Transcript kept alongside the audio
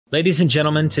Ladies and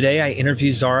gentlemen, today I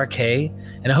interview Zara Kay,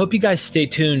 and I hope you guys stay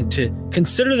tuned to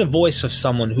consider the voice of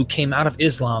someone who came out of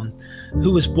Islam,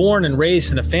 who was born and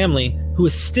raised in a family who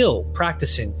is still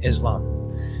practicing Islam.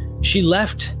 She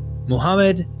left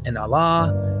Muhammad and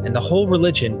Allah and the whole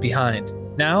religion behind.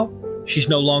 Now, she's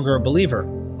no longer a believer,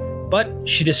 but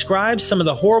she describes some of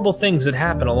the horrible things that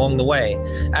happen along the way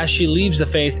as she leaves the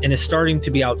faith and is starting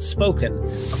to be outspoken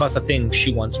about the things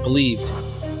she once believed.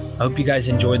 I hope you guys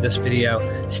enjoyed this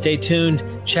video. Stay tuned.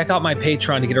 Check out my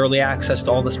Patreon to get early access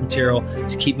to all this material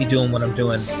to keep me doing what I'm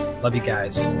doing. Love you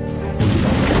guys.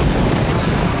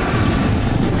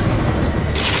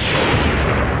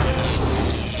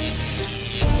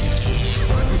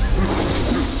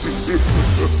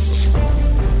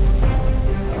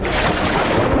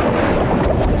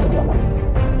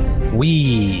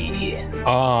 We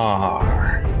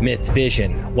are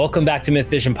MythVision. Welcome back to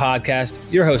MythVision Podcast.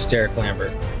 Your host, Eric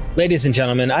Lambert. Ladies and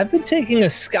gentlemen, I've been taking a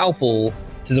scalpel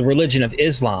to the religion of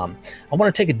Islam. I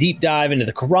want to take a deep dive into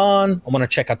the Quran. I want to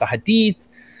check out the Hadith.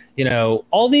 You know,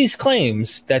 all these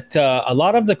claims that a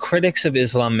lot of the critics of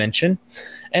Islam mention,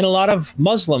 and a lot of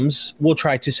Muslims will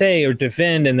try to say or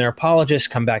defend, and their apologists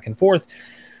come back and forth.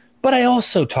 But I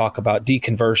also talk about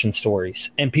deconversion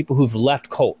stories and people who've left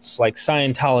cults like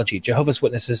Scientology, Jehovah's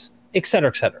Witnesses,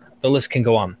 etc., etc. The list can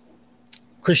go on.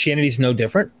 Christianity is no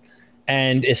different,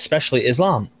 and especially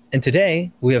Islam. And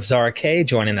today we have Zara Kay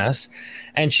joining us,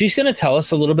 and she's going to tell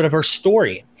us a little bit of her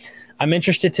story. I'm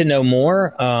interested to know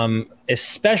more,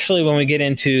 especially when we get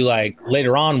into like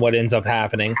later on what ends up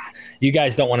happening. You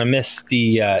guys don't want to miss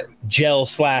the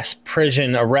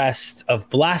jail/prison arrest of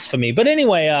Blasphemy. But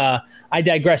anyway, I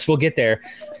digress. We'll get there.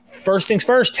 First things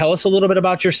first, tell us a little bit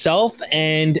about yourself,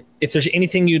 and if there's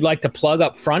anything you'd like to plug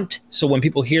up front, so when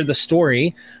people hear the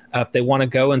story, if they want to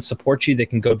go and support you, they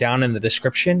can go down in the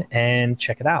description and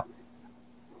check it out.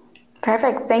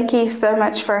 Perfect. Thank you so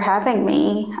much for having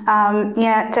me.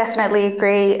 Yeah, definitely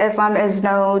agree. Islam is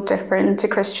no different to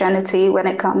Christianity when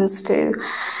it comes to,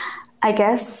 I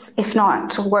guess, if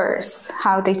not worse,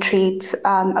 how they treat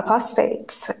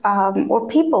apostates or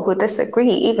people who disagree,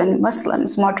 even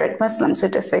Muslims, moderate Muslims who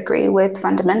disagree with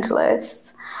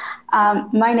fundamentalists.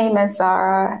 My name is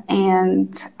Zara,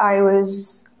 and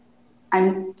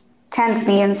I'm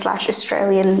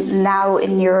Tanzanian/Australian, now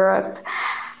in Europe.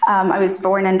 I was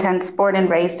born and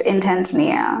raised in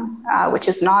Tanzania, which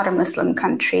is not a Muslim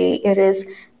country. It is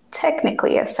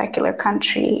technically a secular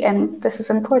country, and this is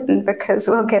important because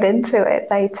we'll get into it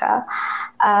later.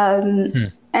 And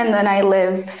then I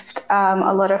lived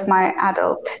a lot of my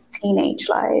adult teenage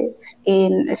life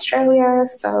in Australia,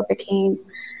 so became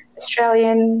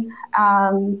Australian,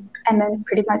 and then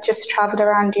pretty much just traveled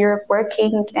around Europe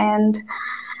working and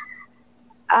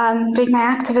doing my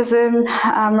activism,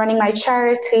 running my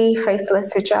charity,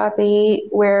 Faithless Hijabi,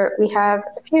 where we have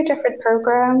a few different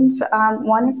programs,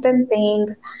 one of them being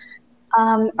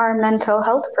our mental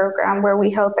health program, where we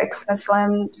help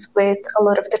ex-Muslims with a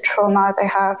lot of the trauma they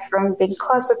have from being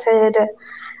closeted,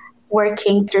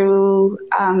 working through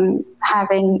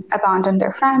having abandoned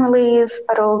their families,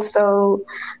 but also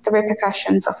the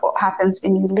repercussions of what happens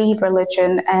when you leave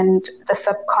religion and the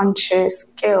subconscious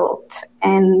guilt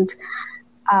and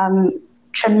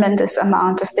tremendous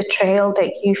amount of betrayal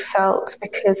that you felt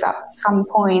because at some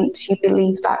point you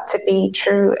believed that to be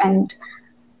true, and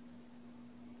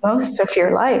most of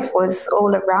your life was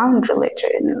all around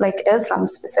religion, like Islam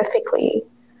specifically.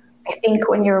 I think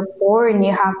when you're born,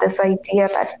 you have this idea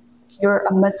that you're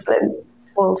a Muslim,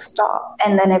 full stop,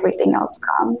 and then everything else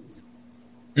comes.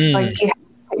 Like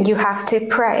you have to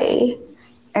pray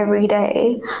every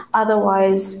day,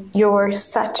 otherwise you're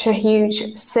such a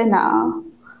huge sinner.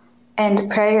 And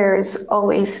prayers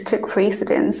always took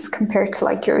precedence compared to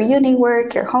like your uni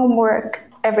work, your homework,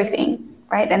 everything,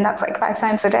 right? And that's like 5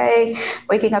 times a day,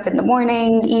 waking up in the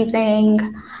morning, evening.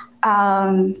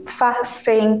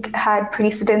 Fasting had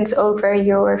precedence over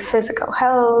your physical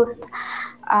health.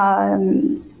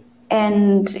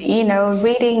 And, you know,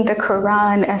 reading the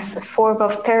Quran as a form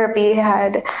of therapy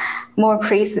had more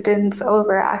precedence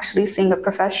over actually seeing a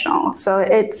professional. So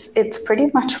it's pretty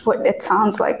much what it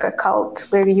sounds like, a cult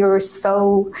where you're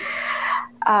so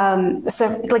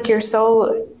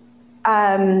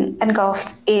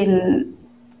engulfed in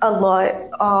a lot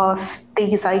of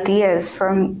these ideas,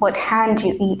 from what hand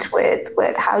you eat with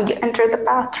how you enter the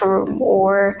bathroom,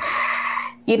 or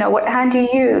you know, what hand you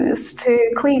use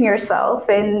to clean yourself.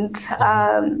 And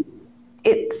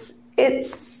it's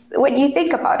when you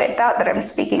think about it, now that I'm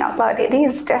speaking out loud, it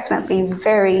is definitely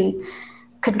very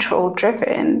control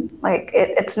driven. Like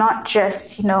it's not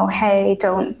just, you know, hey,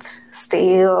 don't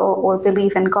steal or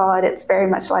believe in God. It's very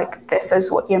much like, this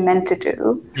is what you're meant to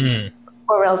do,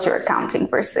 or else you're accounting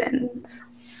for sins.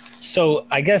 So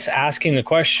I guess asking the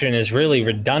question is really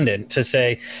redundant to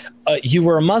say you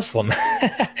were a Muslim.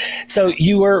 So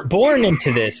you were born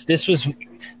into this. This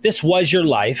was your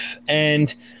life.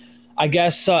 And I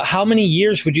guess how many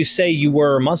years would you say you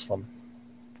were a Muslim?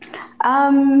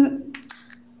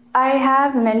 I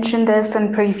have mentioned this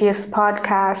in previous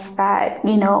podcasts that,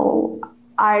 you know,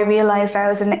 I realized I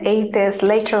was an atheist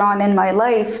later on in my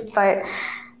life, but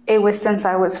it was since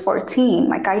I was 14.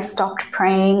 Like, I stopped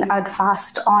praying, I'd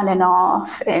fast on and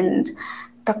off, and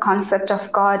the concept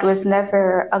of God was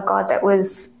never a God that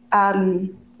was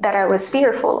that I was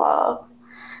fearful of.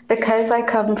 Because I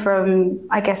come from,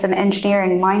 I guess, an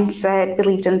engineering mindset,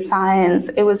 believed in science,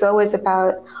 it was always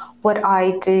about what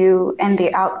I do and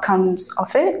the outcomes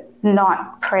of it,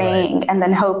 not praying and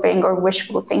then hoping or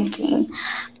wishful thinking.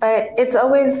 But it's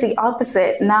always the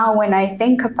opposite now when I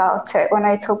think about it, when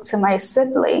I talk to my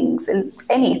siblings and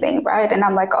anything, right? And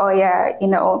I'm like, oh yeah, you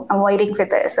know, I'm waiting for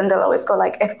this. And they'll always go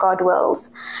like, if God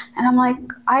wills. And I'm like,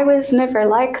 I was never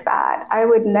like that. I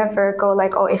would never go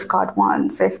like, oh, if God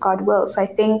wants, if God wills. I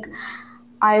think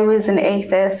I was an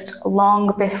atheist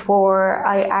long before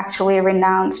I actually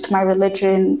renounced my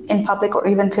religion in public or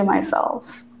even to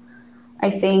myself.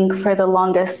 I think for the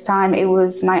longest time, it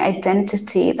was my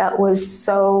identity that was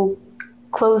so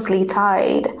closely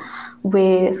tied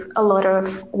with a lot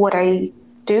of what I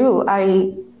do.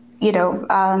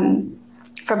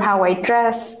 From how I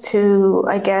dress to,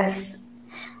 I guess,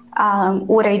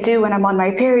 what I do when I'm on my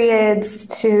periods,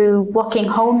 to walking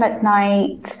home at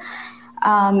night.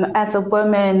 As a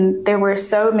woman, there were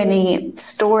so many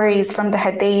stories from the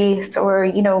Hadith or,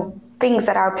 you know, things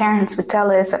that our parents would tell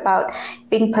us about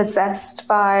being possessed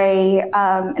by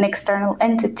an external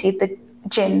entity, the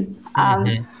jinn.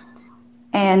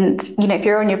 And, you know, if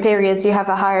you're on your periods, you have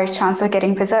a higher chance of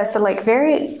getting possessed. So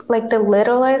the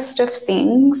littlest of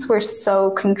things were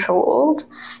so controlled,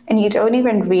 and you don't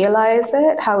even realize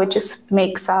it, how it just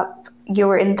makes up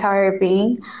your entire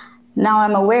being. Now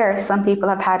I'm aware some people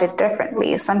have had it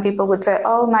differently. Some people would say,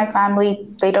 oh, my family,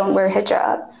 they don't wear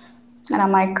hijab. And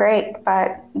I'm like, great,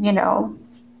 but, you know,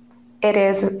 it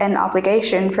is an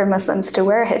obligation for Muslims to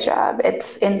wear hijab.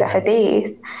 It's in the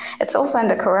Hadith. It's also in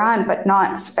the Quran, but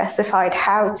not specified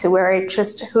how to wear it,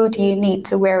 just who do you need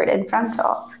to wear it in front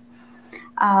of.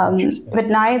 But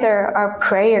neither are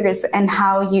prayers and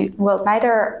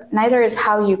neither is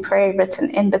how you pray written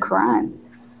in the Quran.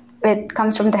 It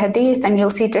comes from the Hadith, and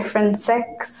you'll see different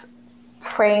sects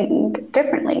praying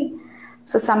differently.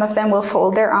 So some of them will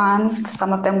fold their arms,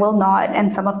 some of them will not,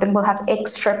 and some of them will have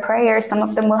extra prayers. Some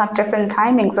of them will have different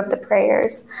timings of the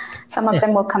prayers. Some of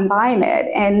them will combine it.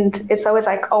 And it's always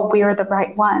like, oh, we're the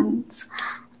right ones.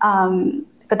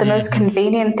 But the most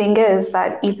convenient thing is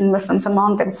that even Muslims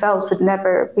among themselves would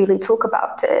never really talk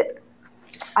about it.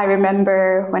 I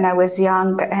remember when I was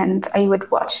young and I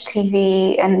would watch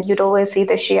TV and you'd always see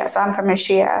the Shia. So I'm from a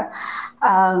Shia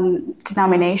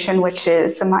denomination, which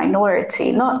is a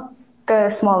minority, not the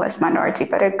smallest minority,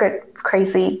 but a good,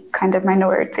 crazy kind of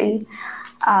minority.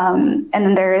 And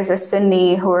then there is a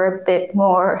Sunni who are a bit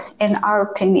more, in our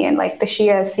opinion, like the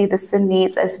Shia see the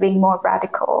Sunnis as being more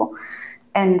radical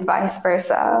and vice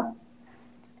versa.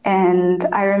 And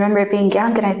I remember being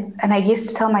young and I used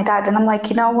to tell my dad, and I'm like,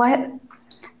 you know what?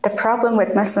 The problem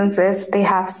with Muslims is they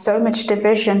have so much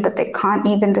division that they can't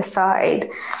even decide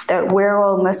that we're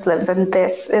all Muslims and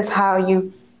this is how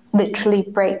you literally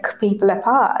break people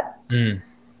apart.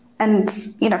 And,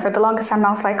 you know, for the longest time, I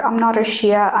was like, I'm not a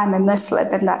Shia, I'm a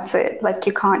Muslim, and that's it. Like,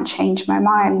 you can't change my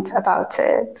mind about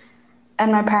it.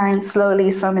 And my parents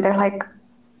slowly saw me. They're like,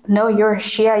 no, you're a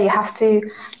Shia. You have to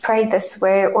pray this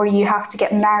way, or you have to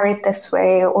get married this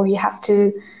way, or you have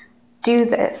to do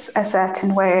this a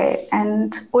certain way.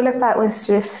 And all of that was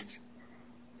just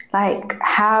like,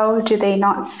 how do they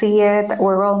not see it that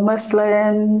we're all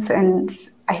Muslims? And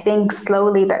I think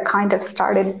slowly that kind of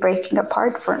started breaking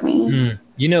apart for me.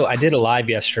 You know, I did a live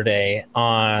yesterday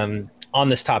on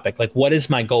this topic, like, what is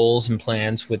my goals and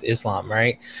plans with Islam,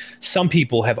 right? Some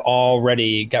people have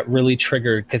already got really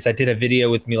triggered because I did a video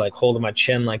with me like holding my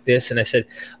chin like this, and I said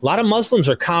a lot of Muslims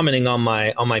are commenting on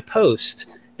my post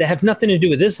that have nothing to do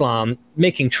with Islam,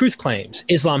 making truth claims.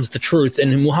 Islam's the truth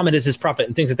and Muhammad is his prophet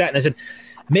and things like that. And I said,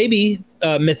 maybe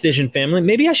MythVision family,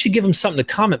 maybe I should give them something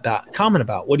to comment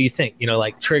about. What do you think? You know,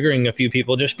 like triggering a few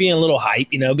people, just being a little hype,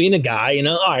 you know, being a guy, you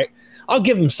know, all right, I'll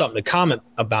give them something to comment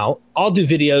about. I'll do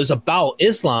videos about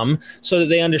Islam so that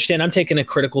they understand I'm taking a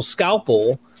critical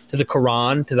scalpel to the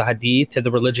Quran, to the Hadith, to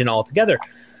the religion altogether.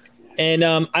 And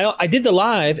I did the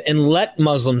live and let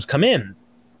Muslims come in.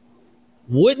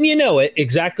 Wouldn't you know it,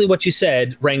 exactly what you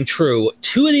said rang true.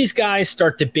 Two of these guys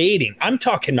start debating. I'm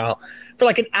talking about for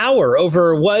like an hour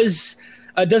over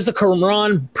does the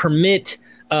Quran permit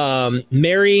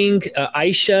marrying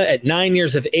Aisha at 9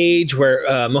 years of age, where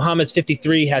Muhammad's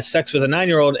 53, has sex with a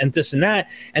 9-year-old, and this and that.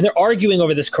 And they're arguing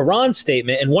over this Quran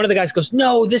statement. And one of the guys goes,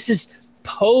 no, this is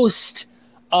post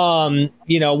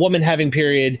woman having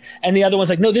period, and the other one's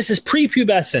like, no, this is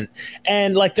prepubescent.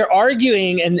 And like they're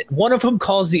arguing, and one of them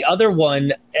calls the other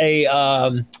one a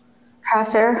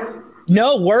kafir.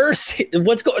 No, worse.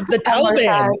 The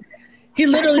Taliban. He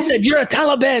literally said, you're a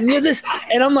Taliban, you're this.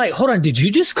 And I'm like, hold on, did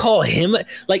you just call him?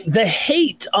 Like the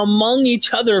hate among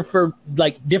each other for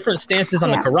like different stances on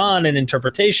the Quran and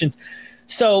interpretations.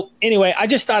 So anyway, I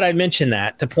just thought I'd mention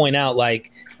that to point out,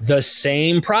 like, the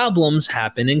same problems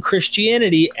happen in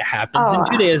Christianity, it happens in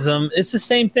Judaism. It's the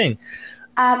same thing.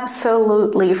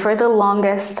 Absolutely. For the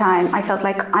longest time, I felt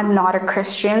like I'm not a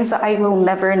Christian, so I will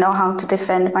never know how to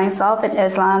defend myself. And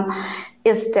Islam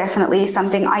is definitely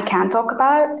something I can talk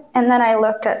about. And then I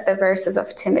looked at the verses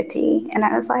of Timothy and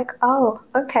I was like, oh,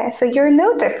 okay, so you're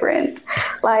no different.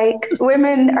 Like,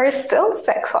 women are still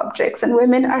sex objects and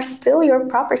women are still your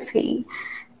property.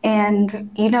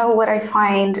 And you know what I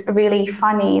find really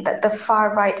funny, that the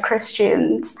far-right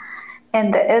Christians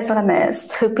and the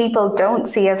Islamists, who people don't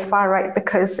see as far-right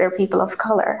because they're people of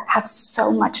color, have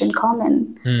so much in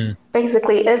common.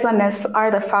 Basically, Islamists are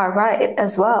the far-right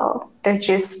as well. They're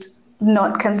just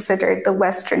not considered the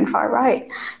Western far-right,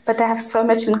 but they have so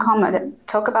much in common.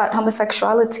 Talk about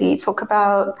homosexuality, talk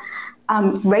about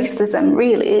racism,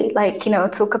 really, like,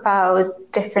 talk about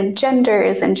different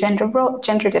genders and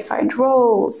gender-defined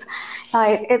roles.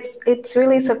 Like, it's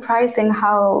really surprising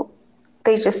how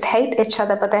they just hate each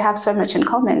other, but they have so much in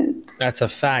common. That's a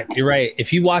fact. You're right.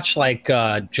 If you watch like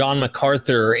John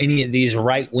MacArthur or any of these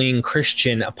right-wing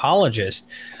Christian apologists,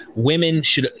 women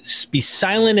should be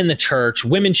silent in the church.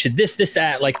 Women should this,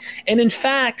 that. Like, and in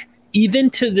fact, even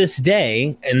to this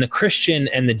day, in the Christian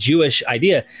and the Jewish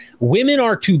idea, women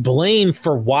are to blame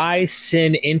for why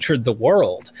sin entered the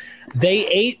world. They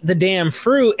ate the damn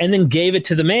fruit and then gave it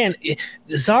to the man.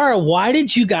 Zara, why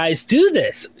did you guys do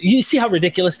this? You see how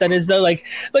ridiculous that is, though? Like,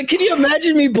 can you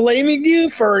imagine me blaming you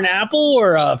for an apple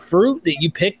or a fruit that you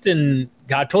picked and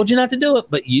God told you not to do it,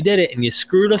 but you did it and you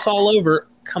screwed us all over?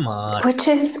 Come on. Which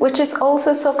is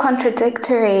also so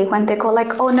contradictory when they go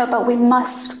like, oh no, but we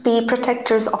must be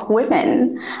protectors of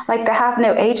women. Like, they have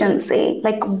no agency.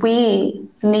 Like, we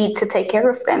need to take care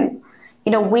of them.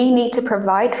 We need to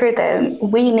provide for them.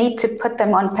 We need to put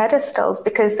them on pedestals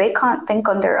because they can't think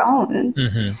on their own.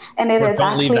 Mm-hmm. And it is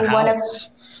actually one of,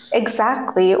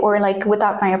 exactly, or like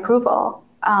without my approval.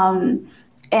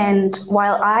 And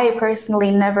while I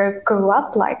personally never grew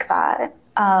up like that,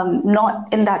 not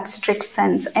in that strict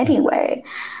sense anyway,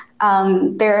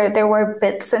 there were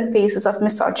bits and pieces of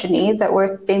misogyny that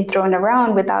were being thrown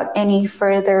around without any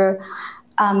further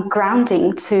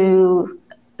grounding to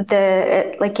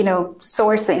the,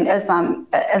 sourcing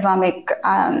Islamic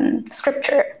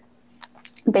scripture.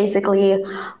 Basically,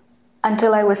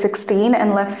 until I was 16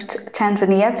 and left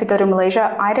Tanzania to go to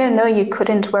Malaysia, I didn't know you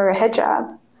couldn't wear a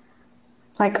hijab.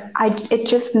 Like, it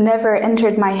just never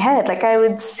entered my head. Like, I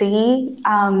would see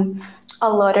a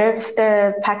lot of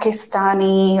the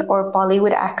Pakistani or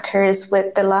Bollywood actors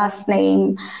with the last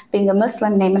name being a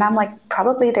Muslim name. And I'm like,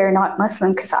 probably they're not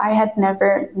Muslim because I had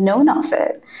never known of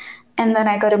it. And then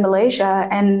I go to Malaysia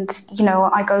and,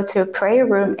 I go to a prayer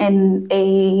room in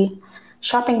a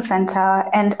shopping center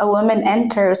and a woman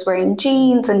enters wearing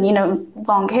jeans and,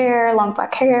 long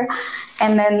black hair.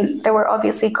 And then there were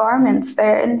obviously garments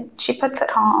there and she puts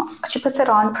it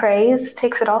on, prays,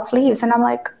 takes it off, leaves. And I'm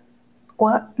like,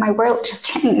 what? My world just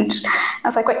changed. I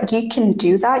was like, wait, you can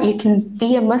do that? You can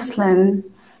be a Muslim?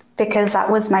 Because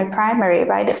that was my primary,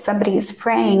 right? If somebody is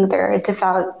praying, they're a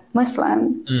devout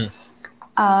Muslim.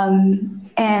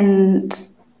 And,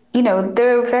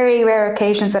 there are very rare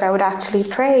occasions that I would actually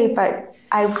pray, but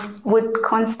I would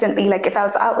constantly, like, if I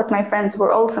was out with my friends who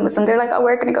were also Muslim, they're like, oh,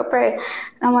 we're going to go pray. And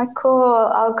I'm like,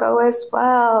 cool, I'll go as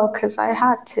well, because I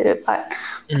had to. But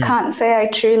I can't say I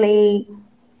truly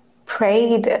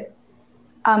prayed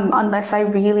unless I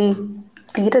really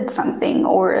needed something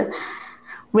or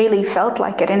really felt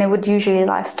like it. And it would usually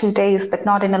last 2 days, but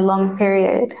not in a long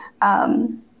period.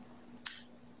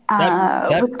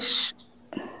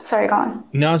 Sorry, go on.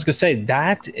 No, I was going to say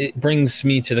that it brings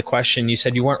me to the question. You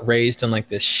said you weren't raised in like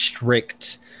this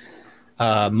strict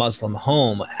Muslim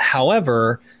home.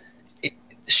 However,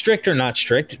 strict or not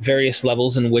strict, various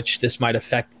levels in which this might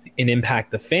affect and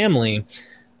impact the family.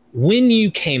 When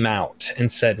you came out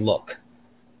and said, look,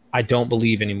 I don't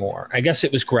believe anymore, I guess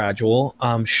it was gradual.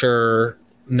 I'm sure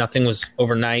nothing was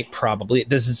overnight, probably. It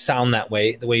doesn't sound that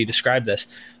way, the way you described this.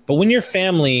 But when your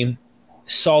family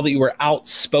saw that you were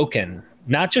outspoken,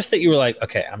 not just that you were like,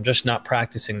 okay, I'm just not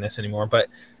practicing this anymore, but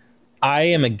I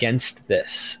am against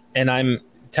this and I'm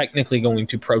technically going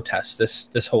to protest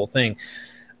this whole thing.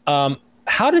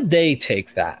 How did they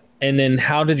take that? And then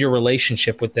how did your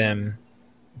relationship with them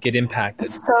get impacted?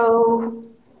 So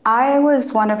I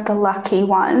was one of the lucky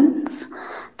ones.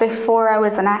 Before I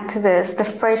was an activist, the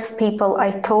first people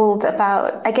I told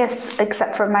about, I guess,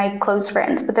 except for my close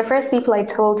friends, but the first people I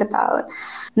told about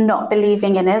not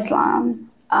believing in Islam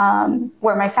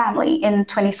were my family in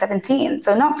 2017,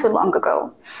 so not too long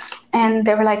ago. And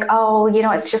they were like, oh,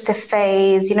 it's just a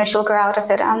phase, she'll grow out of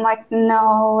it. I'm like,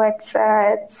 no, it's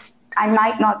I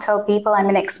might not tell people I'm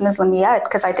an ex-Muslim yet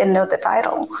because I didn't know the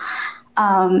title.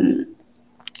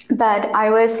 But I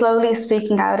was slowly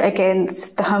speaking out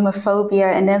against the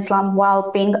homophobia in Islam while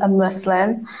being a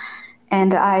Muslim.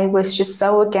 And I was just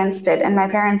so against it. And my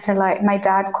parents are like, my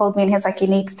dad called me and he's like, you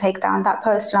need to take down that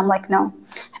post. And I'm like, no.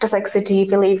 He's like, so do you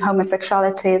believe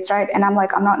homosexuality is right? And I'm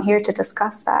like, I'm not here to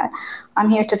discuss that. I'm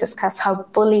here to discuss how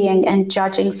bullying and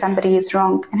judging somebody is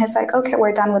wrong. And he's like, okay,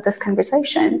 we're done with this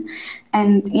conversation.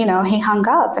 And, he hung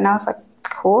up and I was like,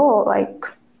 cool.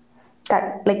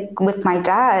 With my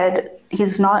dad,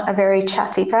 he's not a very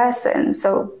chatty person.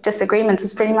 So disagreements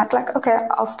is pretty much like, okay,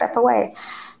 I'll step away,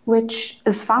 which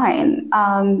is fine.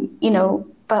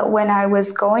 But when I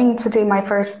was going to do my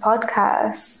first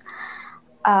podcast,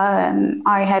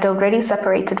 I had already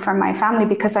separated from my family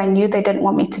because I knew they didn't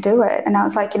want me to do it. And I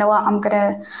was like, you know what, I'm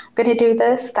gonna do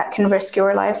this. That can risk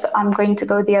your life. So I'm going to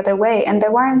go the other way. And they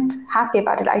weren't happy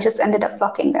about it. I just ended up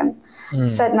blocking them.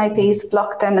 Said my piece,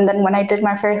 blocked them. And then when I did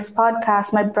my first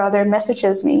podcast, my brother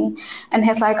messages me and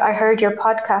he's like, I heard your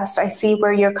podcast. I see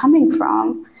where you're coming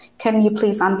from. Can you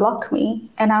please unblock me?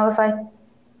 And I was like,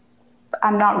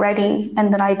 I'm not ready.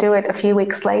 And then I do it a few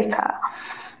weeks later.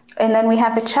 And then we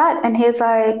have a chat and he's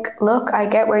like, look, I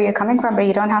get where you're coming from, but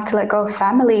you don't have to let go of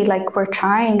family. We're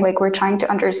trying to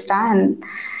understand.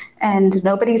 And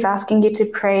nobody's asking you to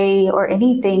pray or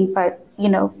anything, but,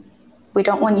 we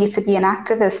don't want you to be an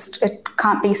activist. It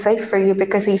can't be safe for you,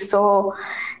 because he saw,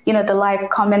 the live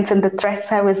comments and the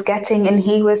threats I was getting. And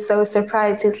he was so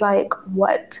surprised. He's like,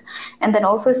 what? And then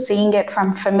also seeing it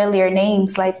from familiar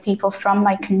names, like people from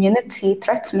my community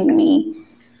threatening me.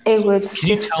 It was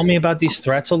Can you tell me about these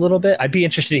threats a little bit? I'd be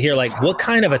interested to hear, what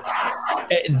kind of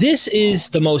this is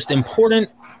the most important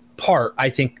part, I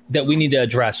think, that we need to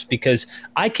address, because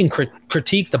I can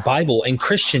critique the Bible and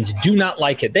Christians do not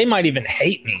like it. They might even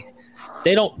hate me.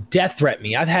 They don't death threat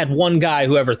me. I've had one guy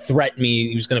who ever threatened me.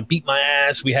 He was going to beat my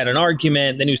ass. We had an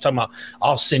argument. Then he was talking about,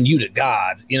 I'll send you to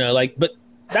God, but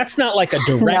that's not like a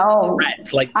direct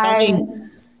threat. Tell me.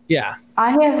 Yeah.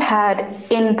 I have had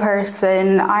in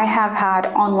person, I have had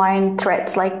online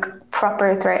threats, like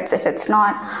proper threats. If it's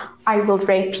not, I will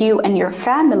rape you and your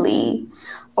family.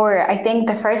 Or I think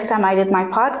the first time I did my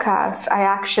podcast, I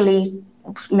actually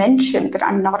mentioned that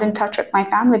I'm not in touch with my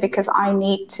family because I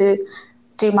need to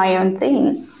do my own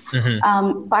thing.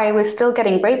 But I was still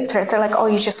getting rape threats. They're like, oh,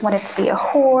 you just wanted to be a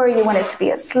whore. You wanted to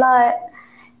be a slut.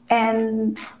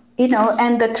 And,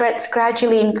 and the threats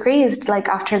gradually increased.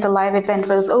 After the live event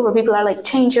was over, people are like,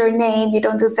 change your name. You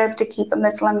don't deserve to keep a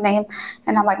Muslim name.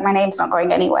 And I'm like, my name's not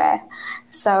going anywhere.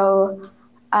 So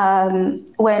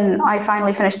when I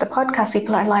finally finished the podcast,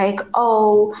 people are like,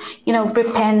 oh,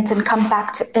 repent and come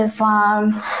back to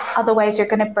Islam. Otherwise, you're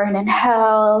going to burn in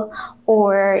hell.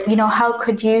 Or, how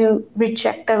could you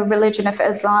reject the religion of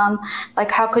Islam?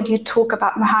 How could you talk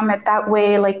about Muhammad that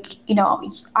way?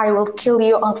 I will kill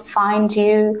you. I'll find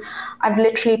you. I've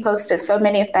literally posted so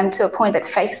many of them to a point that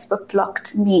Facebook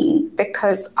blocked me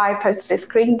because I posted a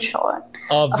screenshot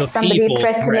of somebody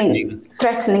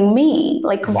threatening me,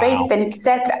 rape and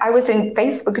death. I was in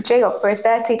Facebook jail for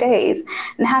 30 days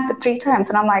and happened 3 times.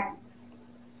 And I'm like,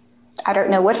 I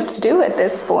don't know what to do at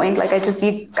this point.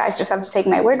 You guys just have to take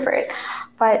my word for it.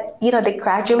 But, they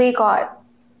gradually got,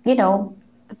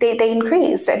 they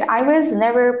increased. And I was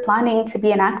never planning to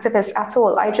be an activist at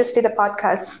all. I just did a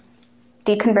podcast,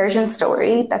 deconversion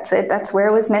story. That's it. That's where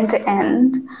it was meant to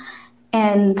end.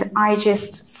 And I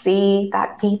just see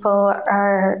that people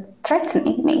are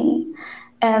threatening me.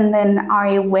 And then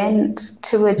I went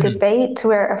to a debate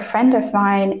where a friend of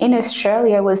mine in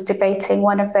Australia was debating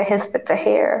one of the Hizb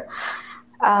ut-Tahrir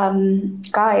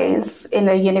guys in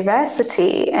a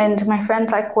university. And my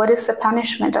friend's like, what is the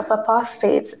punishment of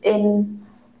apostates in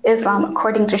Islam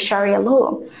according to Sharia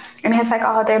law. And he's like,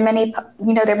 oh, there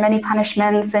are many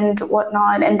punishments and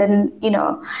whatnot. And then,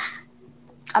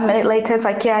 a minute later, it's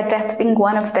like, yeah, death being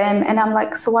one of them. And I'm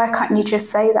like, so why can't you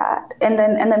just say that? And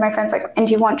then my friend's like, and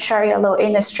you want Sharia law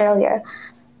in Australia?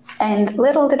 And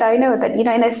little did I know that,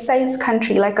 in a safe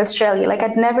country like Australia, like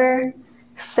I'd never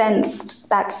sensed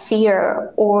that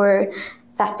fear or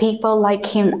that people like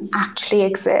him actually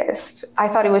exist. I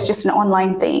thought it was just an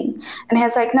online thing. And he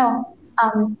was like, no,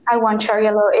 I want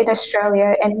Sharia law in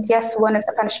Australia. And yes, one of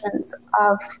the punishments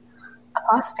of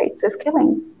apostates is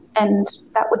killing. And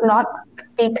that would not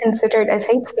be considered as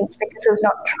hate speech because he's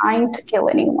not trying to kill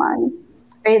anyone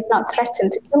or he's not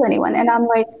threatened to kill anyone. And I'm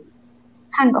like,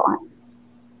 hang on.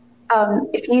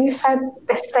 If you said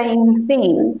the same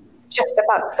thing just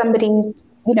about somebody,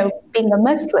 being a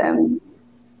Muslim,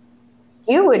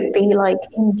 you would be like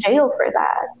in jail for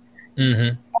that.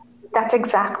 Mm-hmm. That's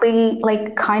exactly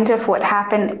like kind of what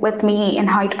happened with me in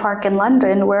Hyde Park in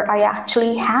London, where I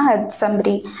actually had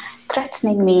somebody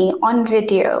threatening me on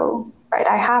video, right?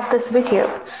 I have this video.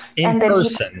 In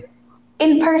person.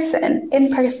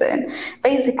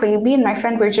 Basically, me and my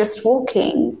friend were just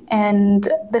walking, and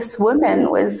this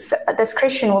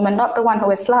Christian woman, not the one who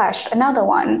was slashed, another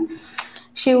one,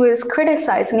 she was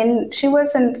criticizing, and she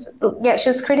was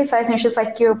criticizing. She's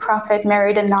like, you're a prophet,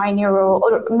 married a 9-year-old,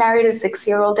 or married a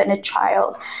 6-year-old and a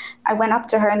child. I went up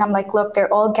to her and I'm like, look,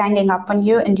 they're all ganging up on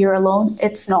you and you're alone.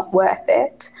 It's not worth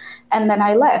it. And then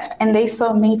I left, and they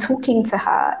saw me talking to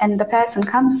her, and the person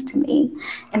comes to me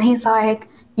and he's like,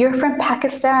 you're from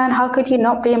Pakistan. How could you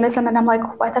not be a Muslim? And I'm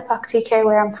like, why the fuck do you care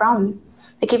where I'm from?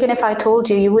 Like, even if I told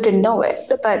you, you wouldn't know it.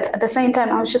 But at the same time,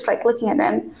 I was just like looking at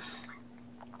him,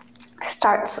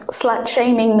 starts slut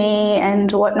shaming me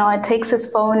and whatnot, takes his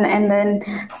phone and then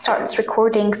starts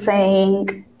recording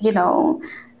saying,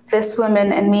 this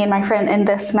woman and me and my friend and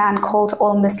this man called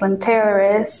all Muslim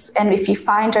terrorists. And if you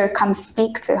find her, come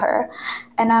speak to her.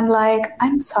 And I'm like,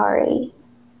 I'm sorry.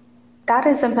 That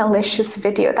is a malicious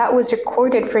video. That was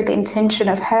recorded for the intention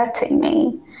of hurting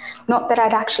me. Not that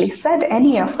I'd actually said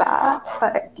any of that,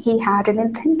 but he had an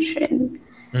intention.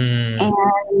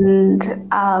 And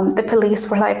the police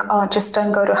were like, oh, just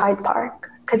don't go to Hyde Park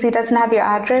because he doesn't have your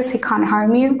address. He can't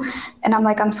harm you. And I'm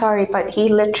like, I'm sorry, but he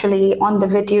literally on the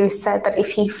video said that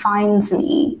if he finds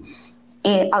me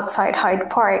outside Hyde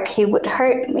Park, he would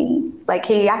hurt me. Like,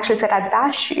 he actually said, I'd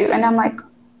bash you. And I'm like,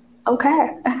 okay.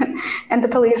 And the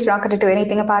police are not going to do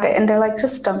anything about it. And they're like,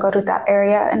 just don't go to that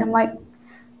area. And I'm like,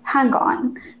 hang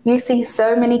on. You see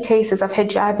so many cases of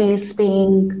hijabis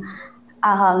being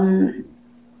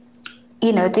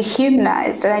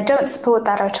dehumanized, and I don't support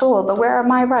that at all. But where are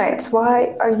my rights?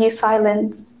 Why are you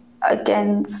silent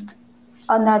against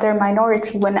another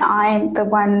minority when I'm the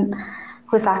one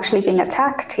who's actually being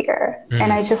attacked here?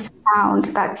 And I just found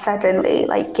that suddenly,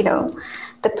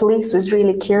 the police was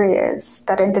really curious,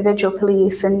 that individual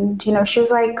police, and she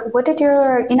was like, what did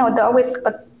your,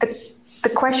 the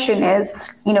question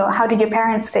is, how did your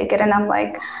parents take it? And I'm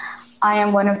like, I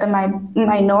am one of the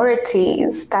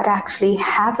minorities that actually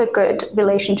have a good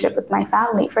relationship with my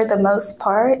family. For the most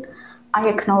part, I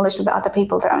acknowledge that other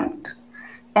people don't.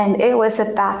 And it was a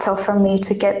battle for me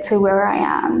to get to where I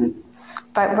am.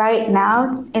 But right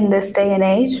now, in this day and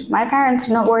age, my parents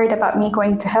are not worried about me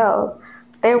going to hell.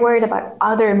 They're worried about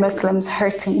other Muslims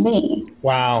hurting me.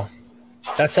 Wow.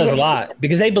 That says a lot,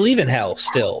 because they believe in hell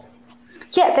still.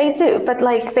 Yeah, they do. But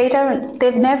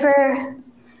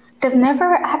they've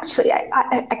never actually,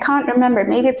 I can't remember,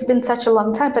 maybe it's been such a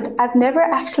long time, but I've never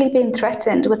actually been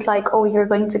threatened with oh, you're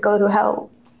going to go to hell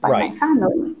by my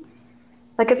family.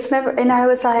 It's never, and I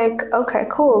was like, okay,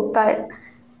 cool. But,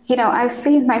 I've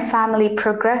seen my family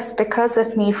progress because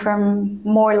of me from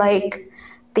more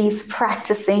these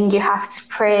practicing, you have to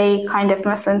pray kind of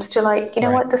Muslims to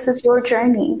what, this is your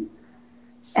journey.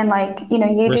 And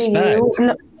you Respect. do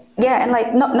you. Yeah, and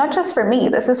not just for me,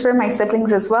 this is for my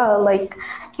siblings as well.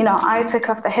 I took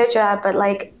off the hijab, but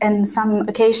in some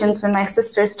occasions when my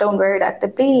sisters don't wear it at the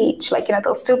beach,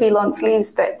 there'll still be long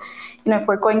sleeves, but if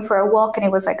we're going for a walk and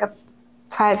it was a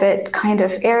private kind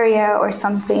of area or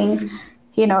something,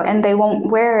 and they won't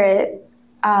wear it,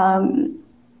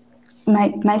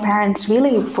 my parents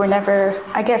really were never,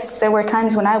 I guess there were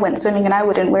times when I went swimming and I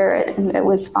wouldn't wear it and it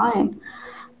was fine.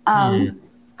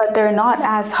 But they're not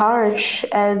as harsh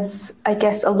as, I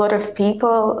guess, a lot of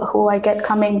people who I get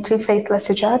coming to Faithless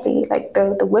Hijabi,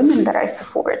 the women that I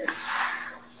support.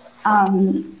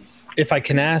 If I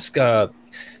can ask,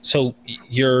 so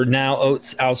you're now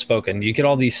outspoken. You get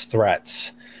all these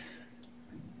threats.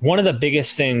 One of the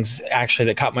biggest things actually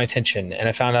that caught my attention, and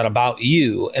I found out about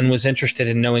you and was interested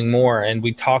in knowing more. And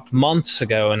we talked months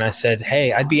ago, and I said,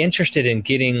 hey, I'd be interested in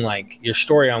getting like your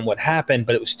story on what happened,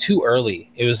 but it was too early.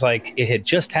 It was like it had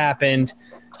just happened.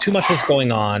 Too much was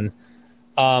going on.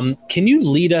 Can you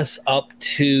lead us up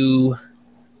to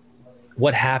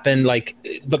what happened, like,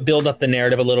 but build up the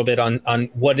narrative a little bit on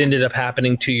what ended up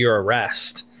happening to your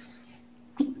arrest?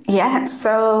 Yeah,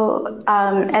 so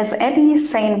as any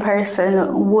sane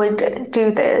person would do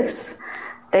this,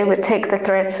 they would take the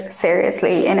threats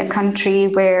seriously in a country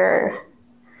where,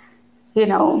 you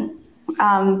know,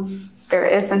 there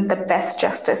isn't the best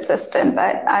justice system.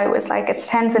 But I was like,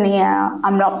 it's Tanzania.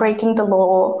 I'm not breaking the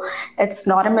law. It's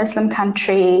not a Muslim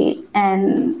country.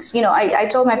 And, you know, I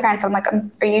told my parents, I'm like,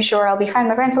 are you sure I'll be fine?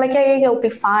 My parents are like, yeah, you'll be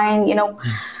fine. You know,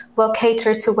 we'll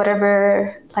cater to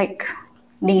whatever, like,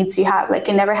 needs you have. Like,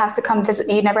 you never have to come visit,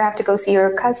 you never have to go see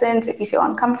your cousins if you feel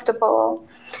uncomfortable.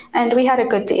 And we had a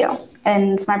good deal.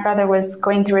 And my brother was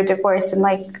going through a divorce, and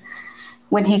like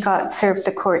when he got served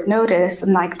the court notice,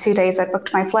 in like 2 days I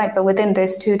booked my flight. But within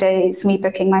those 2 days, me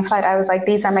booking my flight, I was like,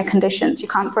 these are my conditions. You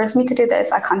can't force me to do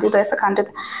this. I can't do this. I can't do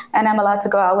that. And I'm allowed to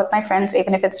go out with my friends,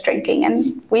 even if it's drinking.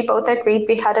 And we both agreed.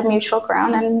 We had a mutual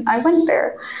ground, and I went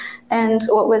there. And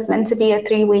what was meant to be a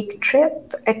 3-week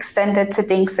trip extended to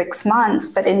being 6 months.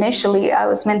 But initially, I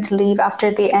was meant to leave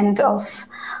after the end of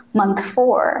month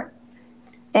 4.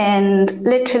 And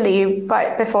literally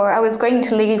right before I was going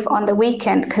to leave on the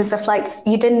weekend, because the flights,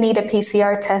 you didn't need a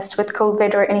PCR test with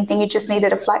COVID or anything. You just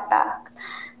needed a flight back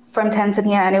from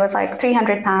Tanzania. And it was like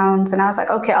 £300. And I was like,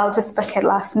 okay, I'll just book it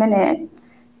last minute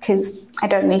because I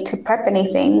don't need to prep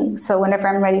anything. So whenever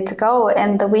I'm ready to go.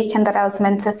 And the weekend that I was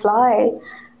meant to fly,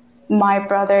 my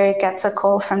brother gets a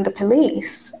call from the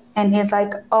police, and he's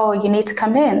like, oh, you need to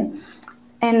come in.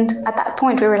 And at that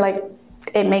point we were like,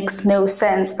 it makes no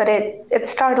sense, but it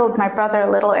startled my brother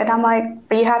a little. And I'm like,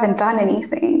 but you haven't done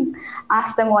anything.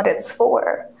 Ask them what it's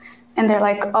for. And they're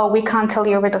like, oh, we can't tell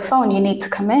you over the phone. You need to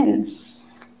come in.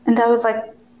 And I was like,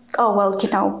 oh, well, you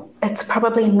know, it's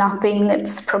probably nothing.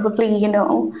 It's probably, you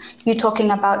know, you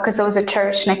talking about, because there was a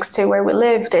church next to where we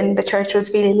lived, and the church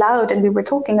was really loud, and we were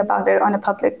talking about it on a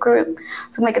public group.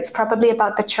 So I'm like, it's probably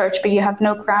about the church, but you have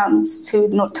no grounds to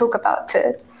not talk about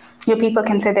it. You know, people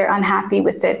can say they're unhappy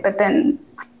with it, but then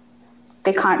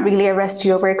they can't really arrest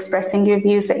you over expressing your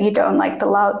views that you don't like the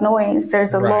loud noise.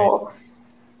 There's a law.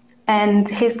 And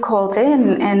he's called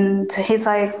in, and he's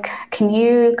like, can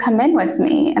you come in with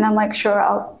me? And I'm like, sure,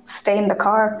 I'll stay in the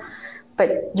car,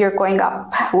 but you're going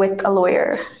up with a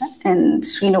lawyer. And,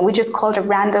 you know, we just called a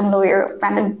random lawyer,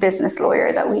 random business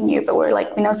lawyer that we knew, but we're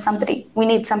like, we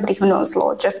need somebody who knows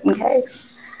law just in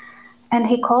case. And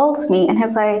he calls me, and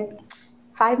he's like,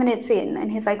 5 minutes in,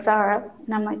 and he's like, Zara.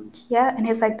 And I'm like, yeah. And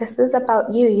he's like, this is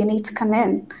about you. You need to come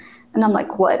in. And I'm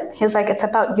like, what? He's like, it's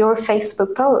about your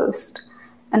Facebook post.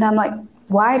 And I'm like,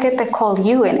 why did they call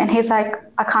you in? And he's like,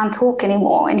 I can't talk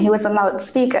anymore. And he was on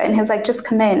loudspeaker, and he's like, just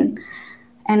come in.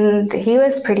 And he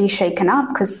was pretty shaken up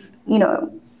because, you know,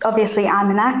 obviously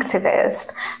I'm an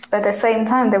activist, but at the same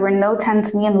time, there were no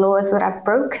Tanzanian laws that I've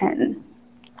broken.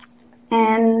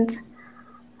 And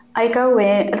I go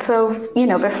in, so, you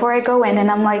know, before I go in,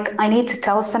 and I'm like, I need to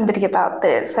tell somebody about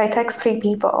this. I text 3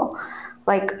 people,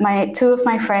 like 2 of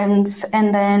my friends,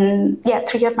 and then,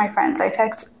 3 of my friends. I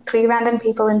text 3 random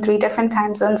people in 3 different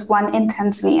time zones, 1 in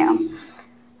Tanzania.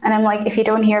 And I'm like, if you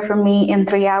don't hear from me in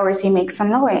 3 hours, you make some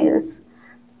noise.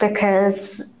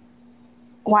 Because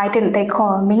why didn't they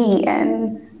call me?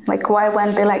 And like, why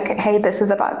weren't they like, hey, this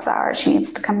is about Zara, she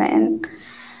needs to come in.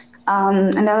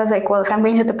 And I was like, well, if I'm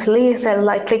going to the police, they're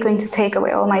likely going to take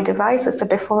away all my devices. So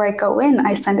before I go in,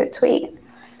 I send a tweet.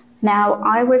 Now,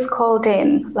 I was called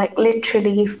in like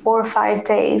literally 4 or 5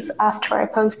 days after I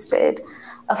posted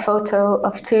a photo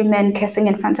of 2 men kissing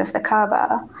in front of the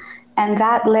Kaaba. And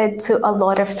that led to a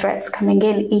lot of threats coming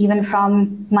in, even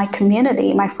from my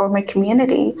community, my former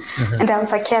community. Mm-hmm. And I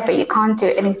was like, yeah, but you can't do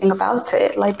anything about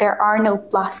it. Like, there are no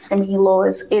blasphemy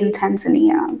laws in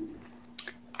Tanzania.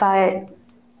 But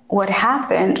what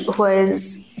happened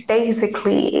was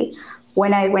basically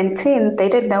when I went in, they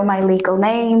didn't know my legal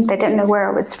name. They didn't know where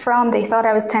I was from. They thought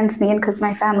I was Tanzanian because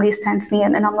my family is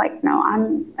Tanzanian. And I'm like, no,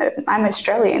 I'm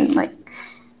Australian. Like,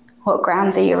 what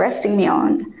grounds are you arresting me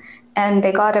on? And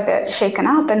they got a bit shaken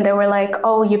up, and they were like,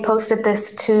 oh, you posted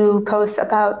this 2 posts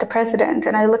about the president.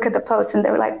 And I look at the post, and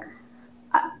they were like,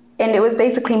 and it was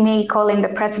basically me calling the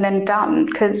president dumb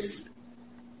because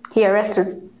he arrested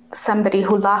somebody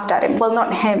who laughed at him. Well,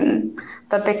 not him,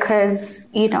 but because,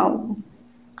 you know,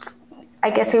 I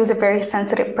guess he was a very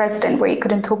sensitive president where he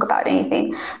couldn't talk about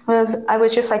anything. I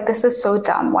was just like, this is so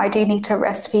dumb. Why do you need to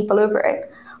arrest people over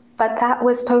it? But that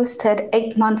was posted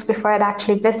 8 months before I'd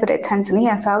actually visited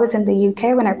Tanzania. So I was in the UK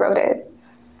when I wrote it.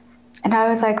 And I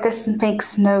was like, this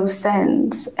makes no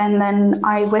sense. And then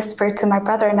I whispered to my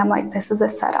brother and I'm like, this is a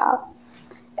setup.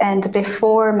 And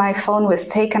before my phone was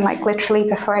taken, like literally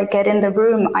before I get in the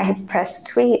room, I had pressed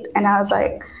tweet and I was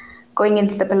like, going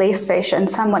into the police station,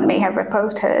 someone may have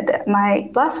reported my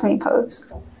blasphemy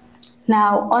post.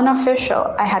 Now, unofficial,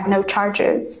 I had no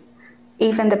charges.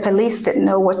 Even the police didn't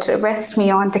know what to arrest me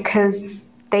on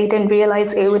because they didn't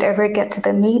realize it would ever get to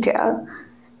the media.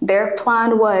 Their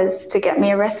plan was to get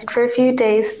me arrested for a few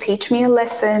days, teach me a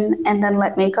lesson, and then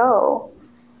let me go.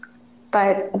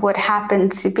 But what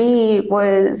happened to be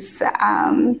was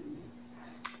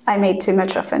I made too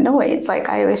much of a noise. Like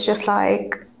I was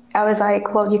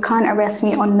like, well, you can't arrest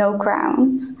me on no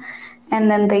grounds. And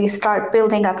then they start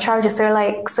building up charges. They're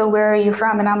like, so where are you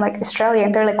from? And I'm like, Australia.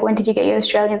 And they're like, when did you get your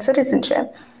Australian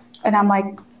citizenship? And I'm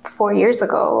like, 4 years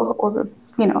ago or,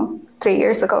 3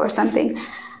 years ago or something.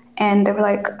 And they were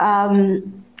like,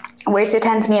 where's your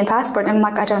Tanzanian passport? And I'm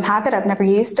like, I don't have it. I've never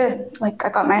used it. Like I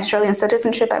got my Australian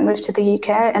citizenship. I moved to the UK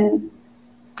and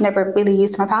never really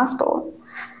used my passport.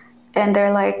 And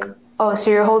they're like, oh, so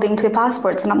you're holding 2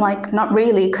 passports? And I'm like, not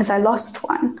really, because I lost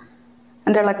one.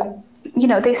 And they're like,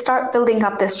 they start building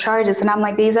up these charges. And I'm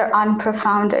like, these are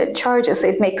unprofounded charges.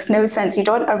 It makes no sense. You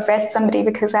don't arrest somebody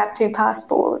because they have 2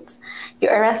 passports. You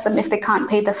arrest them if they can't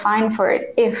pay the fine for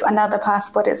it, if another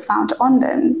passport is found on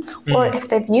them, or if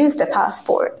they've used a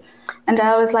passport. And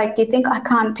I was like, you think I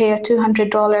can't pay a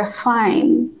 $200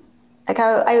 fine? Like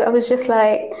I was just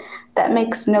like, that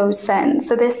makes no sense.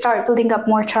 So they start building up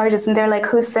more charges and they're like,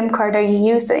 whose SIM card are you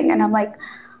using? And I'm like,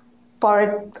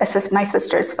 borrowed my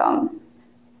sister's phone.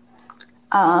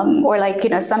 Or like,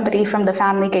 somebody from the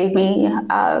family gave me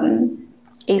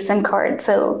a SIM card.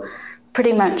 So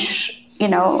pretty much,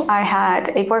 I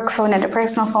had a work phone and a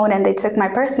personal phone and they took my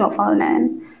personal phone in.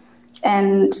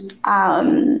 And,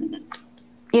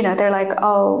 they're like,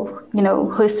 oh,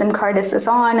 whose SIM card is this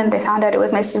on? And they found out it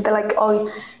was my sister. They're like, oh,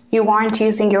 you weren't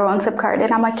using your own SIM card.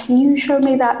 And I'm like, can you show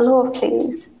me that law,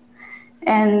 please?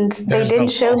 And they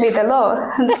didn't show me the law.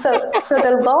 So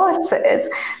the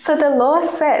law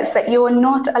says that you are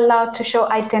not allowed to show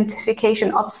identification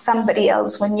of somebody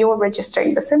else when you're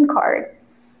registering the SIM card.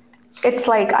 It's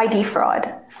like ID fraud.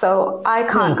 So I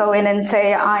can't go in and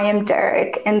say, I am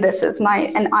Derek and this is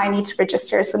and I need to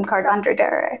register a SIM card under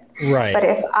Derek. Right. But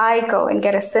if I go and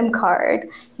get a SIM card,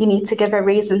 you need to give a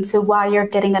reason to why you're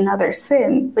getting another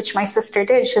SIM, which my sister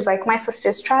did. She's like, my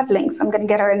sister's traveling, so I'm going to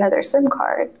get her another SIM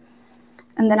card.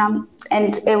 And then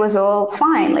and it was all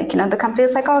fine. Like, the company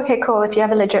was like, oh, okay, cool. If you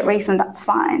have a legit reason, that's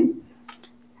fine.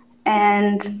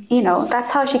 And,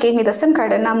 that's how she gave me the SIM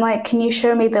card. And I'm like, can you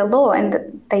show me the law?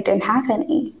 And they didn't have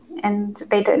any. And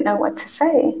they didn't know what to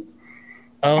say.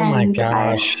 Oh, my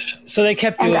gosh. So they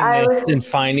kept doing this and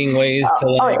finding ways to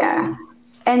like... Oh, yeah.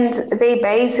 And they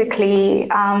basically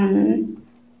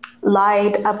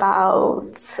lied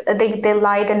about... They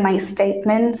lied in my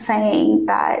statement saying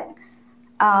that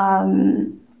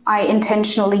I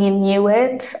intentionally knew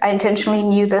it. I intentionally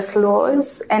knew these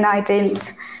laws and I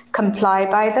didn't comply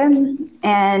by them.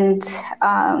 And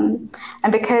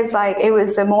because it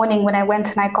was the morning when I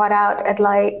went and I got out at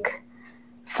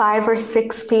 5 or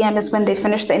 6 p.m. is when they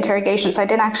finished the interrogation. So I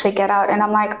didn't actually get out. And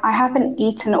I'm like, I haven't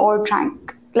eaten or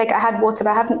drank. I had water, but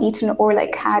I haven't eaten or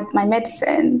had my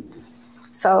medicine.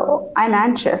 So I'm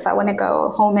anxious. I want to go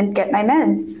home and get my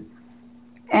meds.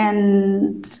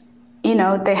 And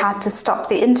they had to stop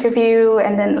the interview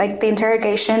and then the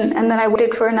interrogation. And then I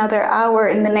waited for another hour.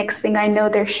 And the next thing I know,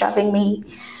 they're shoving me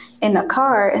in a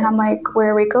car. And I'm like, where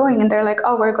are we going? And they're like,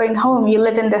 oh, we're going home. You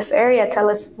live in this area. Tell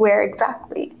us where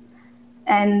exactly.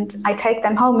 And I take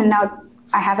them home. And now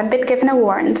I haven't been given a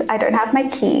warrant. I don't have my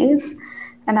keys.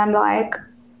 And I'm like,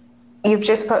 you've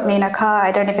just put me in a car.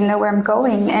 I don't even know where I'm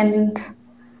going. And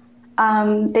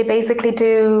they basically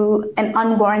do an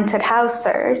unwarranted house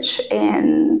search.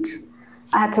 And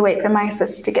I had to wait for my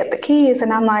sister to get the keys.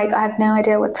 And I'm like, I have no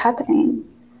idea what's happening.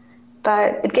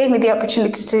 But it gave me the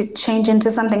opportunity to change into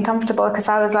something comfortable because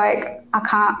I was like, I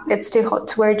can't, it's too hot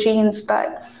to wear jeans.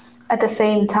 But at the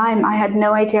same time, I had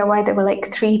no idea why there were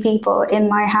 3 people in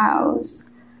my house.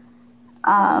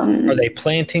 Are they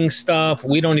planting stuff?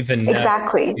 We don't even know.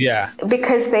 Exactly. Yeah.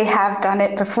 Because they have done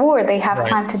it before. They have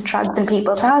planted drugs in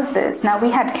people's houses. Now, we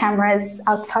had cameras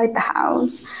outside the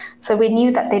house, so we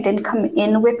knew that they didn't come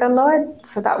in with a lot.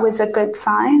 So that was a good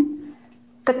sign.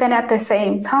 But then at the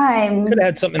same time... Could have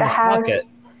had something in his pocket.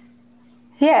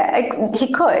 Yeah, he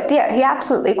could. Yeah, he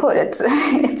absolutely could.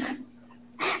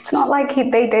 It's not like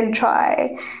they didn't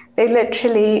try. They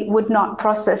literally would not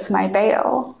process my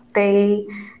bail. They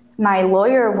my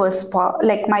lawyer was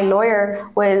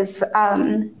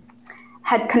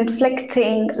had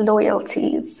conflicting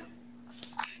loyalties.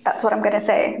 That's what I'm going to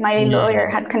say. My lawyer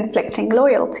had conflicting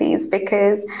loyalties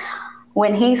because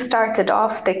when he started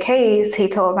off the case, he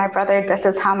told my brother this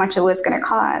is how much it was going to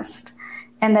cost.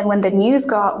 And then when the news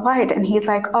got wide and he's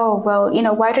like, oh, well,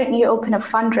 why don't you open a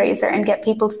fundraiser and get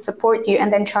people to support you,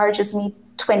 and then charges me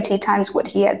 20 times what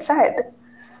he had said.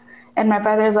 And my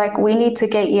brother's like, we need to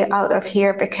get you out of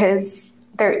here because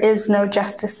there is no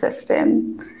justice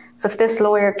system. So if this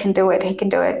lawyer can do it, he can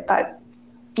do it. But,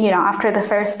 after the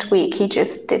first week, he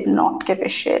just did not give a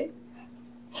shit.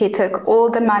 He took all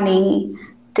the money,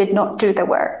 did not do the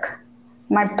work.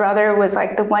 My brother was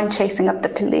like the one chasing up the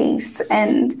police.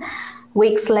 And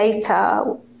weeks later,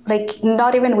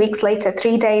 not even weeks later,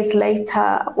 3 days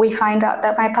later, we find out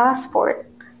that my passport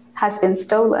has been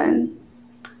stolen.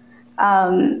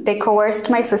 They coerced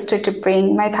my sister to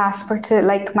bring my passport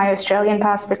my Australian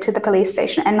passport to the police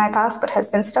station, and my passport has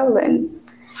been stolen.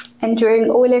 And during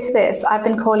all of this, I've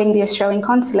been calling the Australian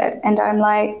consulate, and I'm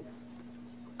like,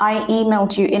 I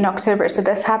emailed you in October. So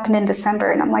this happened in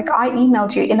December. And I'm like, I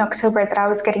emailed you in October that I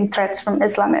was getting threats from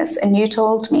Islamists, and you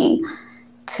told me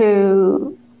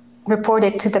to report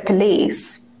it to the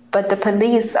police. But the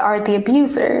police are the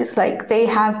abusers. They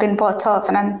have been bought off.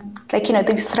 And I'm like,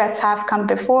 these threats have come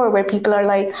before where people are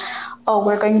like, oh,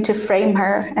 we're going to frame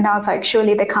her. And I was like,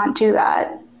 surely they can't do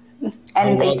that.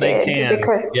 And they did.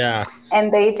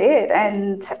 And they did.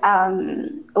 And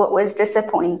what was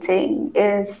disappointing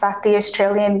is that the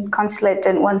Australian consulate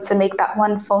didn't want to make that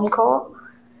one phone call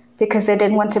because they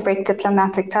didn't want to break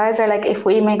diplomatic ties. They're like, if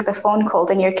we make the phone call,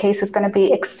 then your case is going to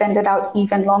be extended out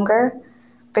even longer,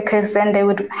 because then they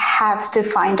would have to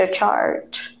find a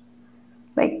charge.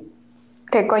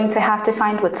 They're going to have to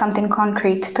find with something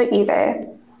concrete to put you there.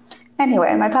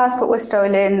 Anyway, my passport was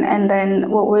stolen, and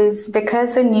then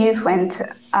because the news went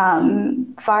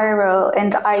viral,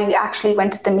 and I actually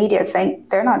went to the media saying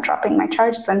they're not dropping my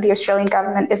charges and the Australian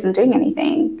government isn't doing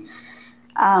anything.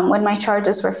 When my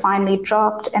charges were finally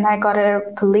dropped and I got a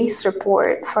police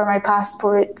report for my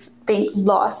passport being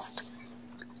lost,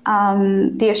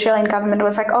 the Australian government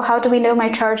was like, oh, how do we know my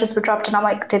charges were dropped? And I'm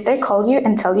like, did they call you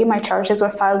and tell you my charges were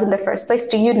filed in the first place?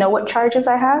 Do you know what charges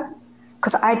I have?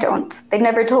 Because I don't. They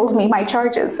never told me my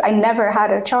charges. I never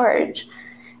had a charge.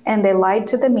 And they lied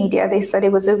to the media. They said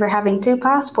it was over having 2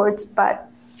 passports, but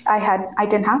I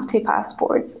didn't have 2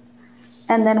 passports.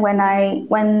 And then when I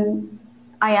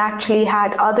actually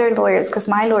had other lawyers, because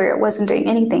my lawyer wasn't doing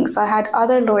anything, so I had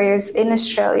other lawyers in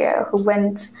Australia who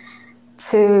went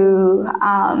to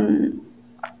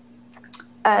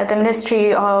the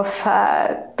Ministry of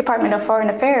Department of Foreign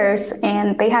Affairs,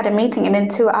 and they had a meeting, and in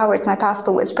 2 hours my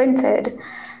passport was printed.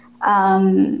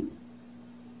 And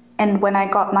when I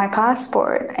got my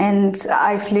passport and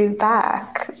I flew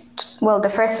back, well, the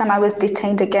first time I was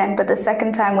detained again, but the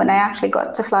second time when I actually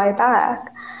got to fly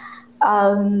back,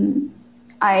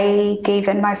 I gave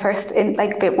in my first,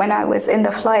 when I was in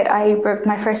the flight, I wrote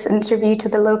my first interview to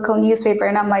the local newspaper,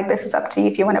 and I'm like, this is up to you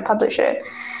if you want to publish it.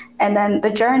 And then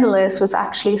the journalist was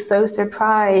actually so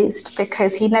surprised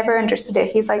because he never understood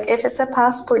it. He's like, if it's a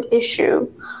passport issue,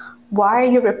 why are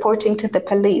you reporting to the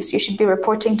police? You should be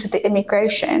reporting to the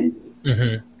immigration.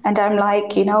 Mm-hmm. And I'm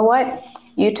like, you know what?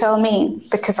 You tell me,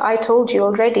 because I told you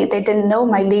already they didn't know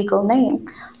my legal name.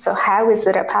 So how is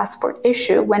it a passport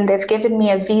issue when they've given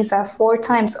me a visa 4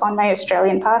 times on my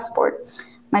Australian passport?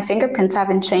 My fingerprints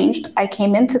haven't changed. I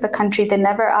came into the country. They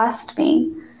never asked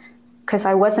me because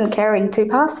I wasn't carrying 2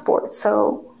 passports.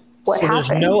 So what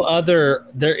happened?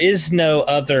 There is no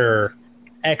other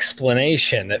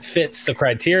explanation that fits the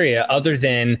criteria other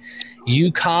than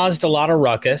you caused a lot of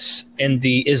ruckus in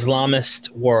the Islamist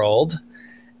world,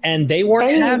 and they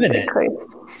weren't having it.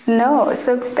 No.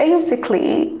 So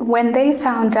basically, when they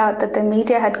found out that the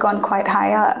media had gone quite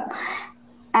high up,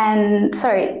 and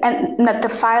that the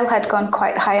file had gone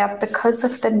quite high up because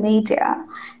of the media,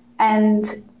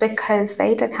 and because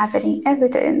they didn't have any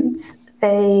evidence,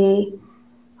 they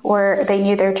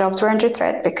knew their jobs were under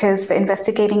threat because the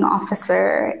investigating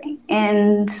officer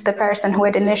and the person who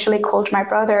had initially called my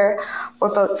brother were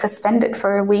both suspended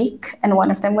for a week. And one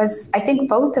of them was, I think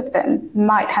both of them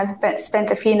might have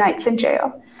spent a few nights in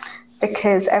jail,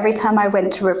 because every time I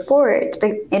went to report,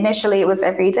 initially it was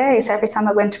every day. So every time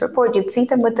I went to report, you'd see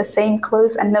them with the same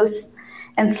clothes and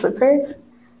and slippers.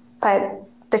 But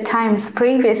the times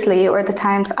previously or the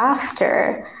times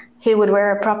after, he would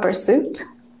wear a proper suit.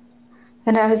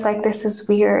 And I was like, this is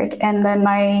weird. And then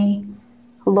my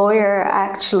lawyer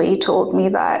actually told me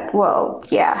that, well,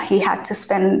 yeah, he had to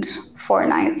spend 4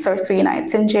 nights or 3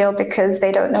 nights in jail because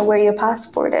they don't know where your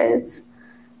passport is.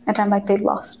 And I'm like, they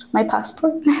lost my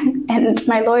passport. And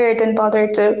my lawyer didn't bother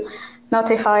to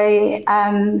notify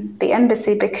the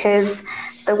embassy, because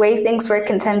the way things work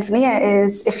in Tanzania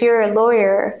is, if you're a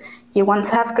lawyer, you want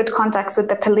to have good contacts with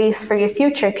the police for your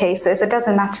future cases. It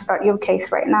doesn't matter about your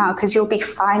case right now, because you'll be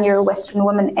fine. You're a Western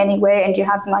woman anyway, and you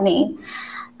have money.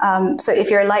 So if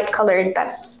you're light colored,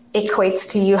 that equates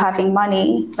to you having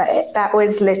money. Like, that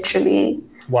was literally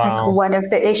like one of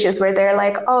the issues, where they're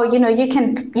like, oh, you know, you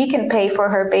can pay for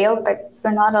her bail, but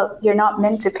you're not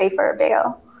meant to pay for her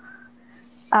bail.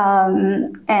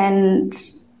 And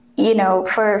you know,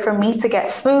 for me to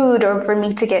get food or for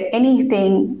me to get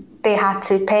anything, they had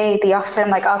to pay the officer. I'm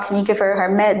like, oh, can you give her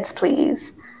meds,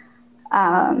 please?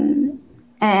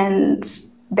 And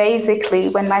basically,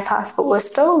 when my passport was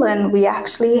stolen, we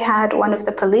actually had one of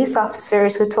the police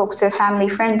officers who talked to a family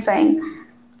friend saying,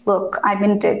 look, I'm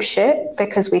in dipshit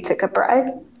because we took a bribe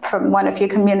from one of your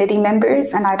community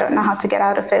members, and I don't know how to get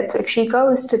out of it. So if she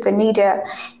goes to the media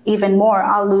even more,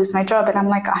 I'll lose my job. And I'm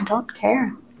like, I don't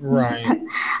care. Right.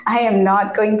 I am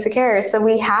not going to care. So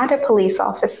we had a police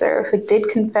officer who did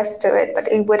confess to it, but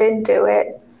he wouldn't do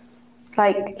it.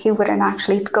 Like, he wouldn't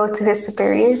actually go to his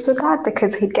superiors with that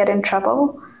because he'd get in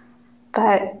trouble.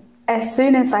 But as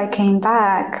soon as I came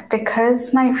back,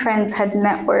 because my friends had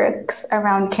networks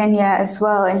around Kenya as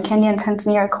well, and Kenya and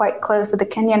Tanzania are quite close, so the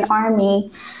Kenyan army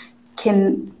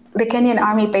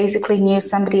basically knew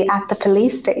somebody at the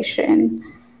police station.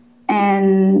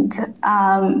 And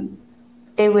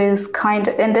it was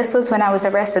and this was when I was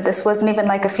arrested. This wasn't even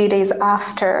like a few days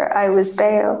after I was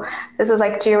bailed. This was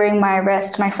like during my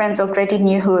arrest. My friends already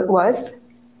knew who it was,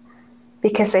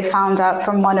 because they found out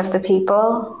from one of the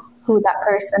people who that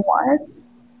person was.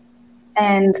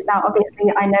 And now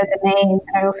obviously I know the name,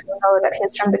 and I also know that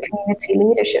he's from the community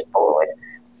leadership board.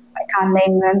 I can't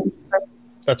name them for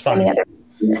That's fine. any other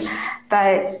reasons.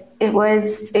 But it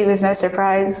was no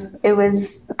surprise. It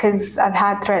was because I've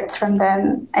had threats from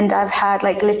them, and I've had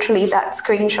like literally that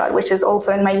screenshot, which is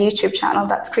also in my YouTube channel,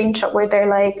 that screenshot where they're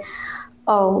like,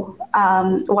 oh,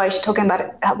 why is she talking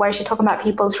about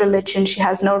people's religion? She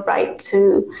has no right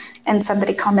to. And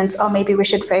somebody comments, oh, maybe we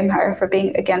should frame her for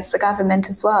being against the government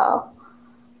as well.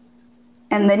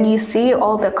 And then you see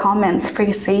all the comments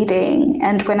preceding.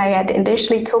 And when I had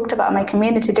initially talked about my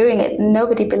community doing it,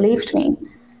 nobody believed me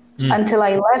until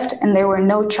I left, and there were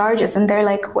no charges. And they're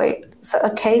like, wait, so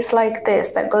a case like this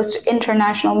that goes to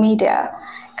international media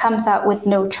comes out with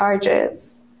no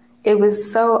charges. It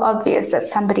was so obvious that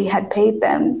somebody had paid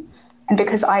them. And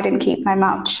because I didn't keep my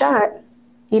mouth shut,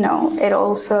 you know, it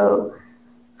also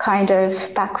kind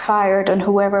of backfired on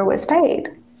whoever was paid.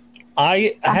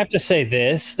 I have to say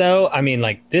this, though. I mean,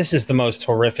 like, this is the most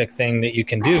horrific thing that you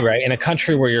can do, right? In a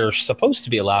country where you're supposed to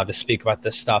be allowed to speak about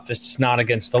this stuff, it's just not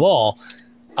against the law.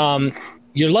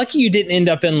 You're lucky you didn't end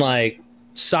up in, like,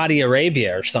 Saudi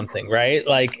Arabia or something, right?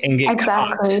 Like, and get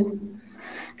caught.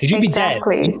 Because you'd be dead.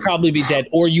 You'd probably be dead,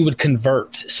 or you would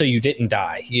convert so you didn't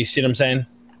die. You see what I'm saying?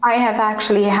 I have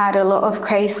actually had a lot of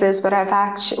cases where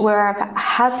I've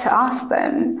had to ask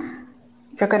them,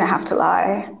 you're going to have to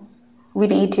lie. We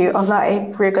need you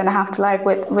alive. We're going to have to lie.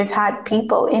 We've had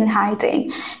people in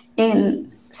hiding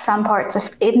in some parts of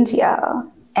India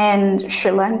and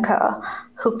Sri Lanka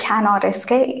who cannot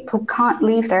escape, who can't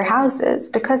leave their houses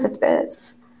because of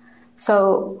this.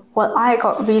 So, well, I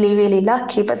got really, really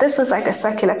lucky, but this was like a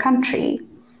secular country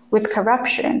with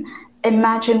corruption.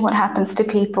 Imagine what happens to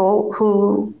people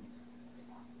who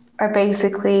are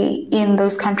basically in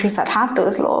those countries that have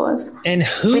those laws. And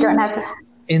who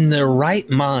in their right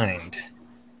mind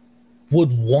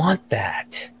would want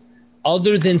that,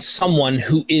 other than someone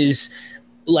who is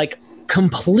like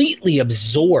completely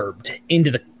absorbed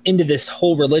into this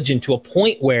whole religion to a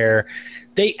point where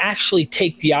they actually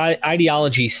take the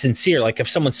ideology sincere. Like if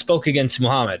someone spoke against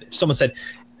Muhammad, if someone said,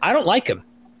 I don't like him.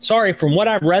 Sorry, from what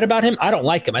I've read about him, I don't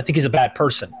like him. I think he's a bad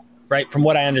person, right? From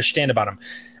what I understand about him.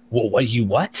 Well,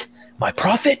 what? My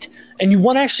prophet? And you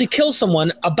want to actually kill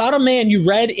someone about a man you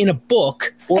read in a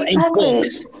book or in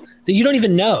books that you don't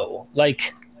even know.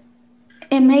 Like,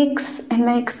 it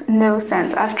makes no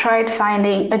sense. I've tried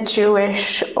finding a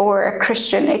Jewish or a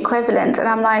Christian equivalent, and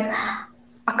I'm like,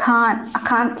 I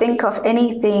can't think of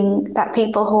anything that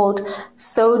people hold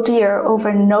so dear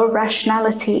over no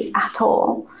rationality at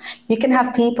all. You can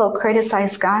have people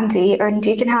criticize Gandhi, or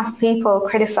you can have people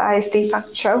criticize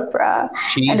Deepak Chopra,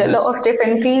 Jesus, and a lot of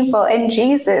different people, and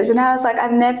Jesus. And I was like,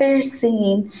 I've never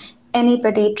seen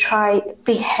anybody try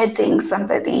beheading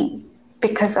somebody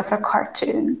because of a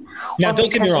cartoon. Now,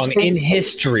 don't get me wrong. In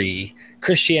history,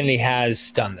 Christianity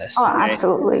has done this. Oh, right?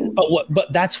 Absolutely.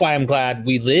 But that's why I'm glad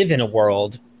we live in a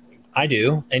world I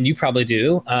do, and you probably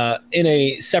do, in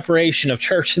a separation of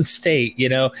church and state,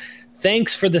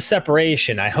 thanks for the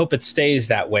separation. I hope it stays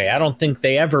that way. I don't think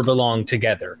they ever belong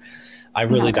together. I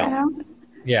really don't.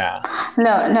 Yeah.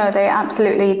 No, they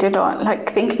absolutely do not. Like,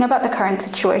 thinking about the current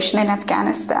situation in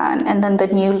Afghanistan and then the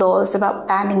new laws about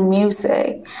banning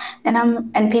music,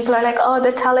 and people are like, oh,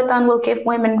 the Taliban will give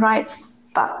women rights,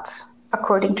 but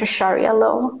according to Sharia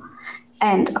law.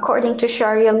 And according to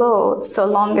Sharia law, so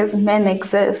long as men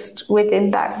exist within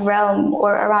that realm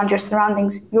or around your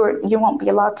surroundings, you won't be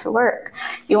allowed to work.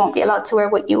 You won't be allowed to wear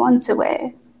what you want to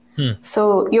wear.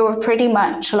 So you're pretty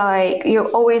much like, you're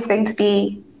always going to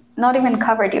be not even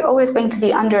covered. You're always going to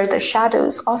be under the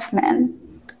shadows of men.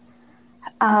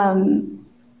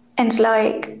 And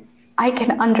like, I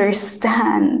can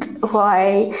understand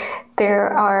why there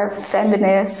are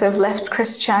feminists who have left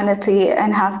Christianity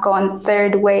and have gone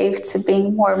third wave to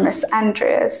being more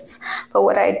misandrists. But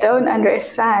what I don't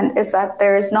understand is that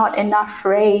there is not enough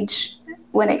rage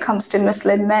when it comes to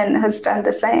Muslim men who's done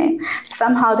the same.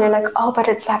 Somehow they're like, oh, but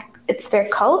it's their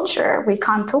culture. We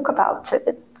can't talk about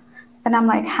it. And I'm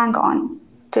like, hang on.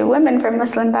 Do women from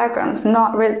Muslim backgrounds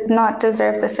not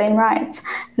deserve the same rights?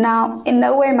 Now, in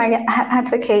no way am I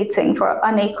advocating for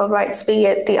unequal rights, be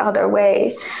it the other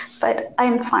way, but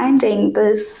I'm finding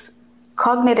this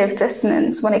cognitive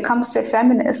dissonance when it comes to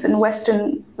feminists and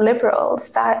Western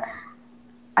liberals that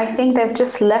I think they've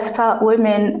just left out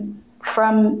women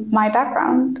from my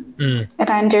background. And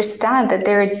I understand that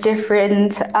there are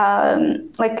different,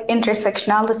 like,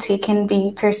 intersectionality can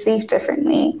be perceived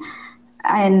differently.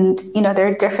 And, there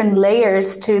are different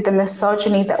layers to the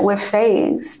misogyny that we've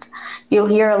faced. You'll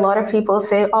hear a lot of people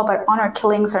say, oh, but honor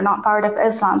killings are not part of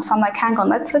Islam. So I'm like, hang on,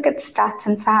 let's look at stats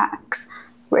and facts.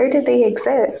 Where do they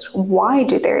exist? Why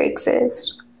do they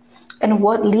exist? And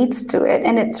what leads to it?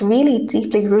 And it's really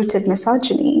deeply rooted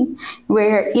misogyny,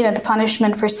 where, the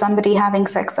punishment for somebody having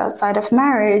sex outside of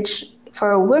marriage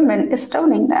for a woman is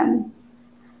stoning them.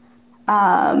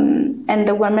 And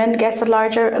the woman gets a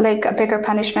bigger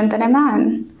punishment than a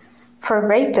man. For a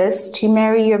rapist, you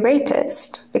marry your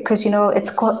rapist because,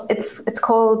 it's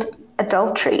called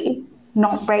adultery,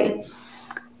 not rape.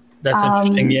 That's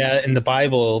interesting. Yeah, in the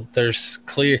Bible, there's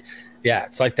clear. Yeah,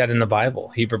 it's like that in the Bible,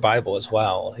 Hebrew Bible as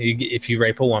well. If you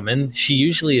rape a woman, she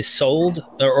usually is sold,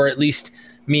 or at least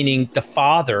meaning the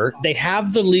father, they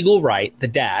have the legal right, the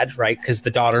dad, right, because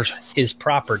the daughter's his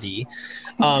property.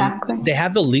 Exactly. They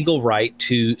have the legal right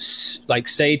to, like,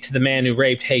 say to the man who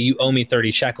raped, hey, you owe me 30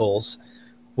 shekels,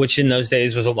 which in those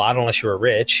days was a lot unless you were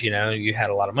rich, you had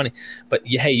a lot of money. But,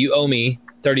 hey, you owe me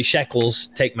 30 shekels,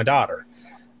 take my daughter.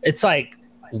 It's like,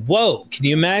 whoa, can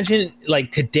you imagine,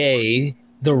 like, today,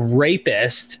 the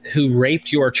rapist who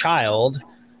raped your child,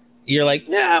 you're like,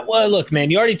 yeah, well, look,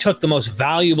 man, you already took the most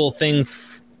valuable thing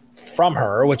from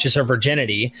her, which is her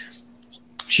virginity.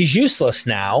 She's useless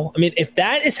now. I mean, if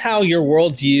that is how your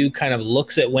worldview kind of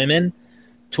looks at women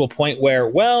to a point where,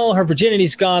 well, her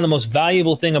virginity's gone, the most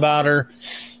valuable thing about her,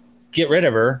 get rid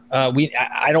of her.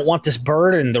 I don't want this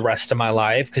burden the rest of my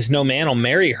life because no man will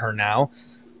marry her now.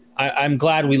 I'm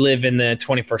glad we live in the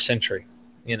 21st century,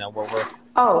 where we're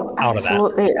out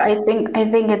absolutely. Of that. I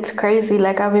think it's crazy.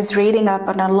 Like, I was reading up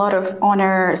on a lot of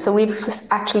honor. So we've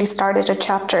just actually started a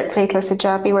chapter at Faithless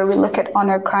Hijabi where we look at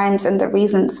honor crimes and the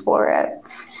reasons for it.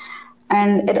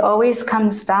 And it always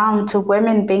comes down to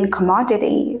women being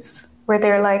commodities, where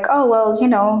they're like, oh,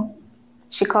 well,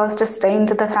 she caused a stain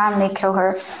to the family, kill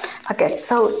her. Like, it's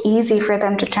so easy for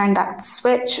them to turn that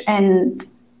switch and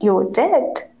you're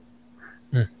dead.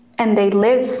 And they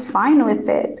live fine with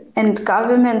it. And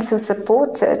governments who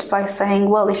support it by saying,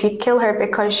 well, if you kill her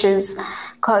because she's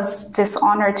caused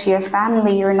dishonor to your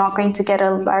family, you're not going to get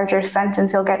a larger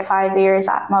sentence. You'll get 5 years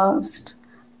at most.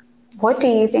 What do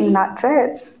you think that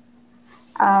says?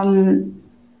 I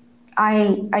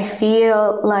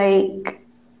feel like,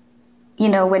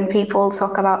 when people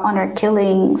talk about honor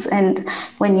killings and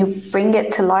when you bring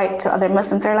it to light to other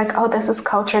Muslims, they're like, oh, this is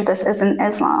culture, this isn't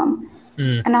Islam.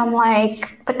 And I'm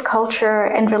like, but culture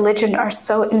and religion are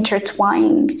so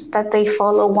intertwined that they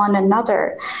follow one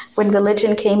another. When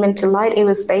religion came into light, it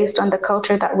was based on the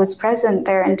culture that was present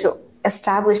there and to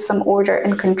establish some order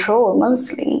and control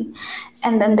mostly.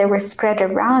 And then they were spread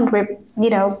around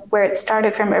where it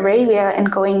started from Arabia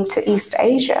and going to East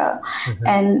Asia.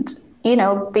 And,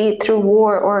 be it through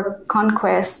war or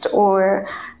conquest or,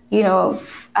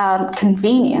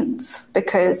 convenience,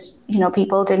 because,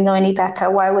 people didn't know any better.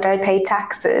 Why would I pay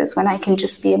taxes when I can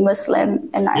just be a Muslim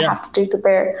and I have to do the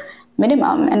bare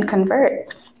minimum and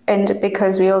convert? And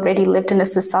because we already lived in a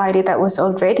society that was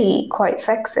already quite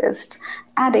sexist,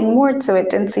 adding more to it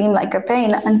didn't seem like a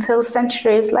pain until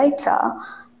centuries later,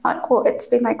 it's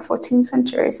been like 14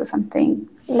 centuries or something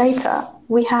later,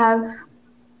 we have,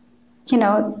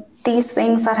 these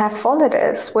things that have followed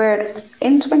us, where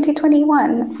in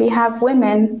 2021, we have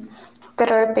women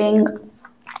that are being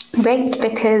raped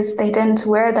because they didn't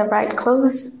wear the right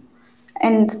clothes.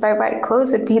 And by right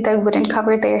clothes, it'd be they wouldn't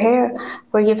cover their hair,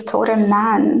 where you've told a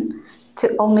man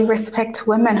to only respect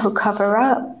women who cover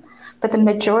up. But the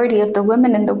majority of the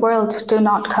women in the world do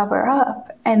not cover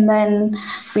up. And then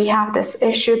we have this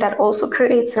issue that also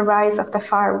creates a rise of the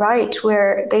far right,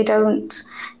 where they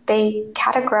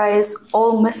categorize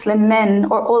all Muslim men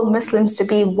or all Muslims to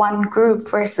be one group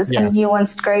versus a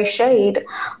nuanced gray shade.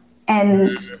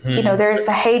 And, there's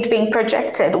a hate being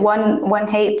projected. One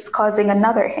hate's causing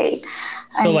another hate.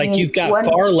 So you've got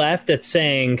far left that's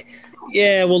saying,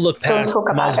 yeah, we'll look past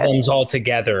Muslims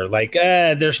altogether.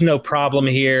 There's no problem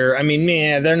here. I mean,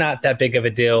 they're not that big of a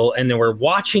deal. And then we're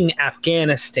watching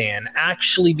Afghanistan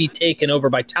actually be taken over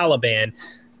by Taliban.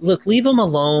 Look, leave them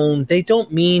alone. They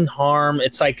don't mean harm.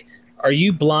 It's like, are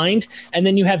you blind? And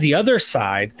then you have the other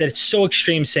side that's so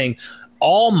extreme, saying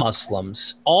all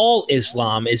Muslims, all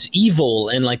Islam is evil,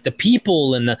 and the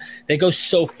people they go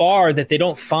so far that they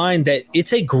don't find that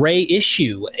it's a gray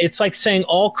issue. It's like saying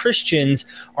all Christians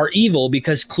are evil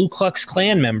because Ku Klux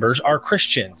Klan members are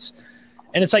Christians.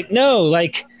 And it's like, no,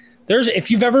 if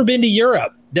you've ever been to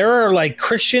Europe, there are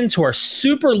Christians who are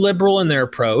super liberal in their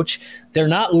approach. They're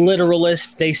not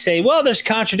literalist. They say, well, there's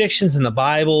contradictions in the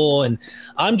Bible, and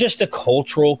I'm just a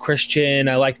cultural Christian.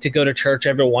 I like to go to church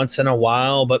every once in a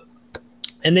while,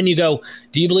 and then you go,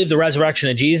 do you believe the resurrection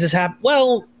of Jesus happened?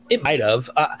 Well, it might have,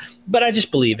 but I just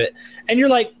believe it. And you're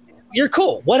like, you're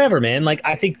cool, whatever, man.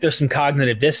 I think there's some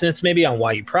cognitive dissonance maybe on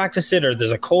why you practice it, or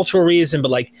there's a cultural reason,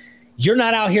 but you're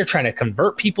not out here trying to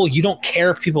convert people. You don't care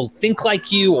if people think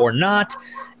like you or not.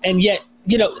 And yet,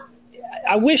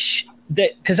 I wish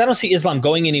that, because I don't see Islam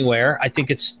going anywhere. I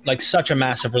think it's such a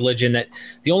massive religion that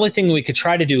the only thing we could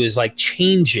try to do is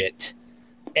change it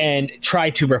and try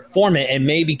to reform it, and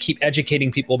maybe keep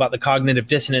educating people about the cognitive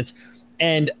dissonance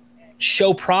and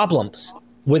show problems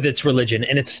with its religion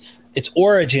and its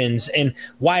origins, and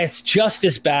why it's just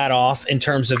as bad off in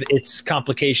terms of its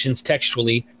complications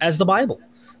textually as the Bible.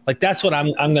 That's what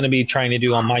I'm going to be trying to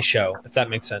do on my show, if that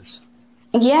makes sense.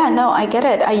 Yeah, no, I get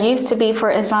it. I used to be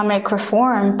for Islamic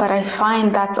reform, but I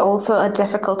find that's also a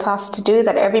difficult task to do,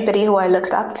 that everybody who I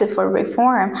looked up to for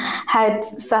reform had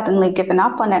suddenly given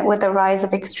up on it with the rise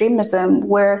of extremism,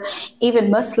 where even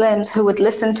Muslims who would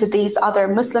listen to these other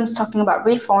Muslims talking about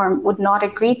reform would not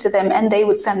agree to them, and they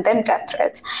would send them death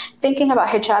threats. Thinking about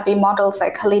hijabi models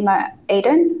like Halima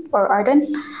Aden or Arden,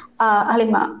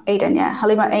 Halima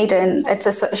Aden,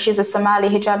 she's a Somali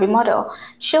hijabi model.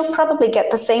 She'll probably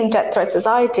get the same death threats as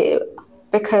I do,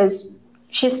 because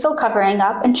she's still covering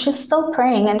up and she's still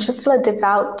praying and she's still a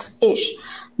devout-ish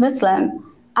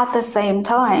Muslim. At the same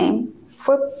time,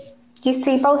 you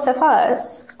see both of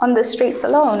us on the streets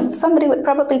alone, somebody would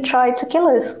probably try to kill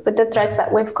us with the threats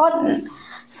that we've gotten.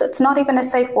 So it's not even a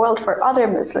safe world for other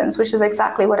Muslims, which is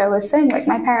exactly what I was saying.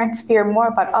 My parents fear more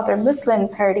about other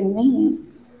Muslims hurting me.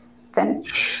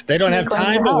 They don't have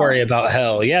time to worry about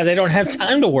hell. Yeah, they don't have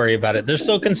time to worry about it. They're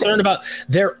so concerned about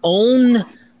their own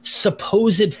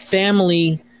supposed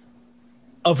family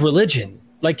of religion.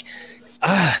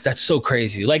 That's so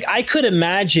crazy. I could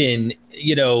imagine,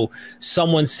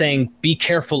 someone saying, be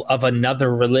careful of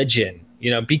another religion,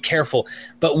 be careful.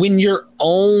 But when your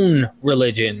own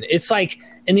religion, it's like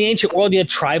in the ancient world, you had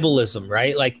tribalism,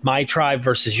 right? My tribe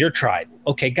versus your tribe.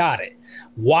 Okay, got it.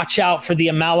 Watch out for the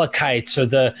Amalekites or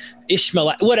the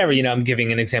Ishmaelites, whatever, I'm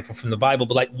giving an example from the Bible,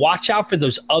 but watch out for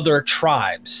those other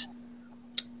tribes.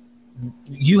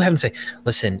 You haven't said,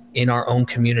 listen, in our own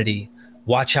community,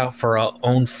 watch out for our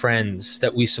own friends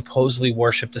that we supposedly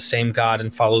worship the same God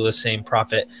and follow the same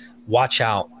prophet. Watch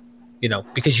out,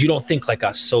 because you don't think like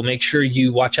us. So make sure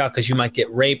you watch out, because you might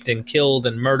get raped and killed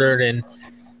and murdered and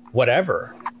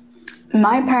whatever.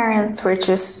 My parents were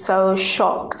just so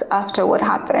shocked after what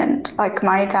happened.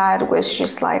 My dad was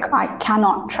just I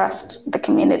cannot trust the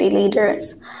community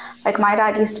leaders. My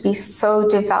dad used to be so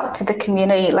devout to the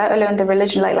community, let alone the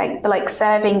religion, like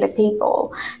serving the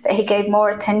people, that he gave more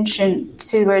attention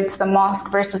towards the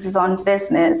mosque versus his own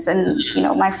business. And,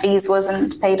 my fees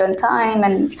wasn't paid on time,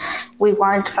 and we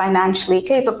weren't financially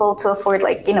capable to afford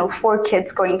 4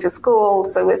 kids going to school.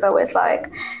 So it was always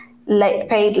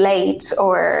paid late,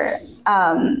 or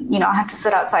I had to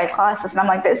sit outside classes, and I'm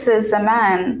like, this is a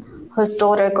man whose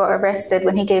daughter got arrested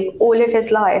when he gave all of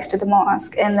his life to the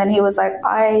mosque. And then he was like,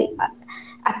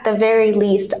 at the very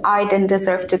least, I didn't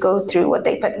deserve to go through what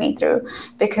they put me through.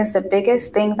 Because the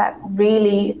biggest thing that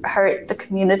really hurt the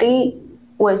community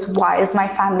was, why is my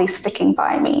family sticking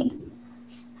by me?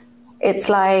 It's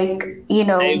like, you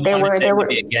know, They wanted them to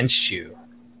be against you.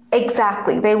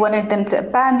 Exactly. They wanted them to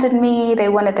abandon me. They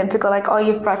wanted them to go like, oh,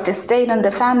 you've brought disdain on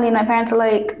the family. And my parents are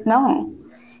like, no.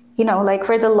 You know, like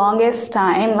for the longest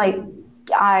time, like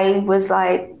I was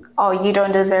like, oh, you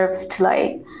don't deserve to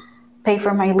like pay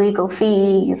for my legal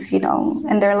fees, you know.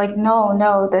 And they're like,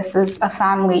 no, this is a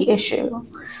family issue.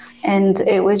 And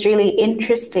it was really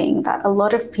interesting that a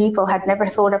lot of people had never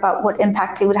thought about what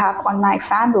impact it would have on my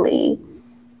family,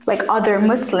 like other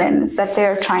Muslims that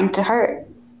they're trying to hurt,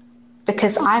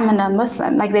 because I'm a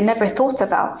non-Muslim. Like they never thought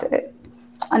about it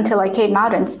until I came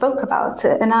out and spoke about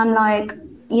it. And I'm like,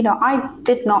 you know, I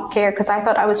did not care because I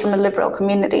thought I was from a liberal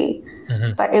community,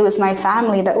 but it was my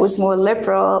family that was more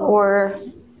liberal or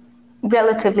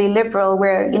relatively liberal,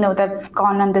 where, you know, they've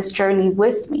gone on this journey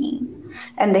with me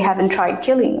and they haven't tried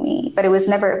killing me, but it was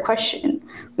never a question.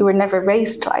 We were never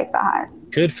raised like that.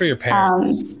 Good for your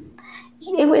parents.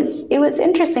 It was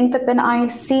interesting, but then I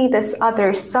see this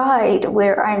other side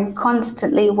where I'm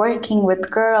constantly working with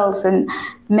girls and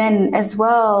men as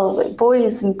well,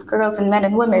 boys and girls and men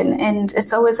and women, and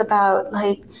it's always about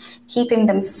like keeping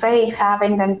them safe,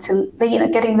 having them to, you know,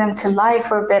 getting them to lie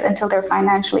for a bit until they're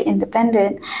financially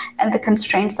independent, and the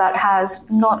constraints that has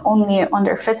not only on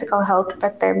their physical health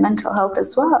but their mental health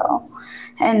as well,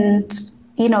 and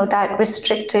you know, that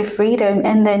restrictive freedom.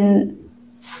 And then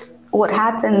what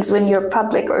happens when you're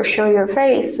public or show your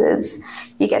face is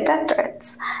you get death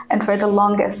threats. And for the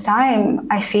longest time,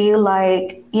 I feel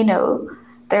like, you know,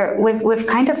 we've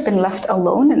kind of been left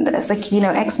alone in this. Like, you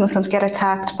know, ex-Muslims get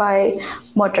attacked by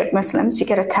moderate Muslims. You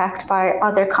get attacked by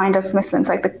other kind of Muslims,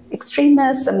 like the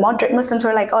extremists, the moderate Muslims who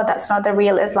are like, oh, that's not the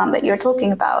real Islam that you're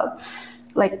talking about.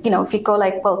 Like, you know, if you go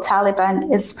like, well,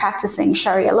 Taliban is practicing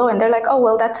Sharia law, and they're like, oh,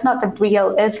 well, that's not the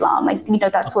real Islam. Like, you know,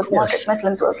 that's what moderate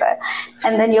Muslims will say.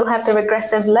 And then you'll have the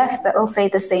regressive left that will say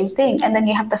the same thing. And then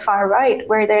you have the far right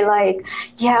where they're like,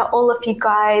 yeah, all of you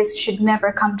guys should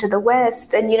never come to the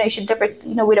West. And, you know, you should never,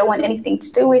 you know, we don't want anything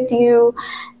to do with you.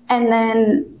 And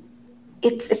then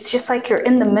it's just like you're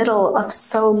in the middle of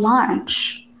so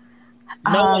much.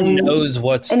 No one knows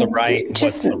what's the right,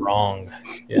 what's the wrong.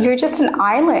 Yeah. You're just an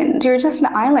island.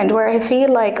 Where I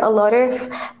feel like a lot of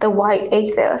the white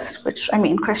atheists, which I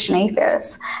mean Christian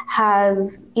atheists,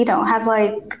 have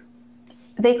like,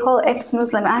 they call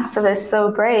ex-Muslim activists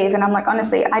so brave. And I'm like,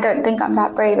 honestly, I don't think I'm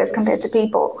that brave as compared to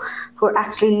people who are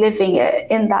actually living it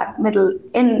in that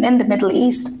in the Middle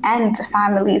East and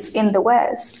families in the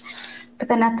West. But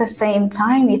then at the same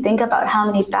time, you think about how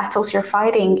many battles you're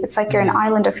fighting. It's like you're an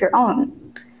island of your own.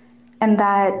 And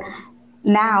that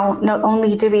now, not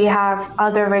only do we have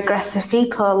other regressive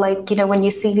people, like, you know, when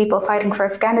you see people fighting for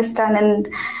Afghanistan, and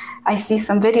I see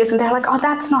some videos and they're like, oh,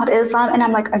 that's not Islam. And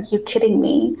I'm like, are you kidding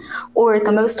me? Or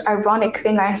the most ironic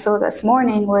thing I saw this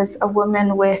morning was a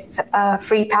woman with a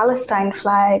Free Palestine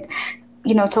flag,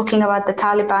 you know, talking about the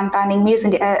Taliban banning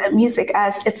music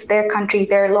as it's their country,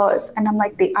 their laws. And I'm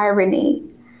like, the irony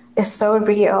is so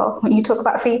real when you talk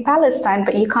about Free Palestine,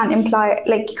 but you can't imply,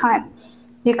 like,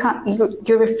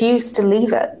 you refuse to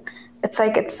leave it. It's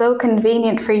like, it's so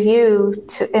convenient for you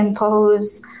to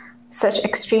impose such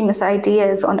extremist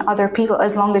ideas on other people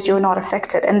as long as you're not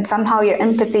affected. And somehow your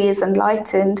empathy is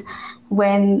enlightened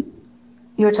when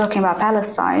you're talking about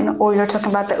Palestine or you're talking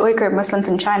about the Uyghur Muslims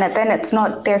in China. Then it's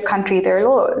not their country, their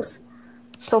laws.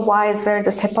 So why is there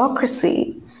this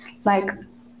hypocrisy? Like,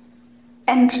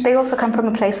 and they also come from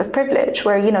a place of privilege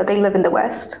where, you know, they live in the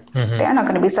West. They're not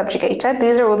going to be subjugated.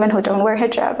 These are women who don't wear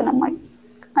hijab. And I'm like,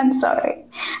 I'm sorry.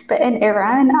 But in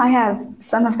Iran, I have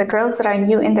some of the girls that I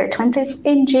knew in their 20s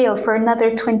in jail for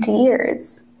another 20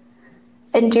 years.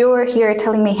 And you're here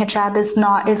telling me hijab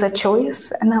is a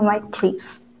choice. And I'm like,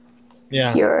 please.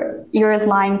 Yeah. You're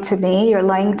lying to me, you're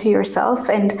lying to yourself.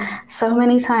 And so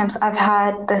many times I've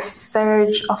had this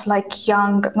surge of like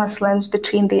young Muslims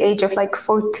between the age of like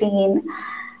 14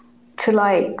 to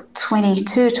like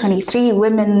 22, 23,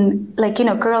 women, like, you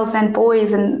know, girls and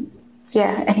boys, and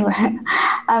yeah, anyway.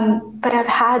 But I've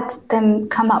had them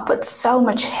come up with so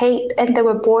much hate, and they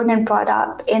were born and brought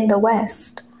up in the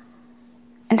West.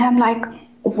 And I'm like,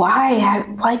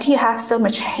 why do you have so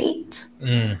much hate?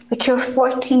 Like, you're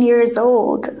 14 years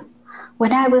old.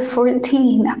 When I was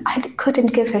 14, I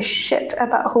couldn't give a shit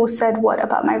about who said what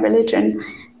about my religion.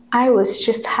 I was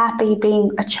just happy being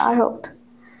a child.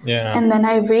 Yeah. And then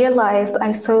I realized,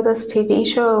 I saw this TV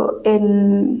show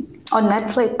on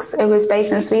Netflix. It was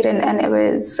based in Sweden, and it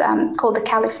was called The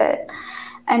Caliphate.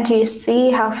 And you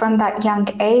see how from that young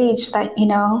age that, you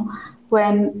know,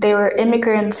 when they were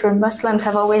immigrants or Muslims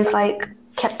have always like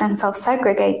kept themselves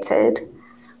segregated,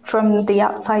 from the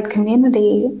outside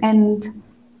community, and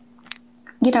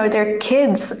their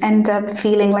kids end up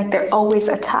feeling like they're always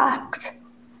attacked,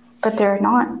 but they're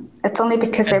not. It's only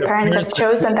because their parents have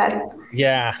chosen that.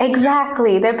 Yeah,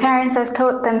 exactly. Their parents have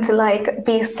taught them to like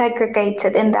be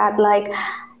segregated in that, like,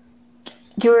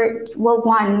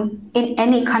 in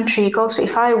any country you go to.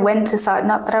 If I went to Saudi,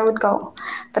 not that I would go,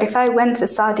 but if I went to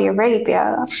Saudi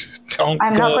Arabia,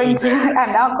 I'm not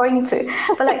going to.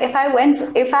 But like, example,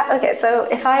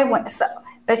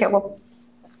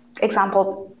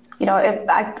 if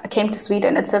I came to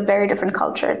Sweden, it's a very different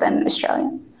culture than Australia,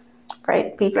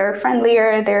 right? People are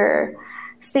friendlier, they're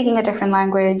speaking a different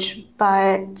language,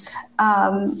 but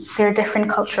there are different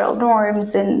cultural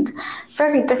norms and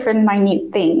very different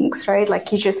minute things, right?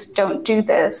 Like, you just don't do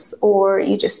this or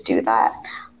you just do that.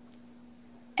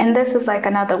 And this is like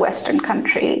another Western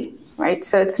country, right?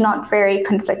 So it's not very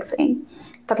conflicting.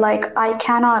 But like, I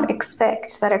cannot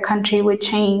expect that a country would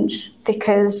change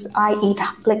because I eat,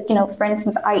 like, for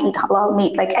instance, I eat halal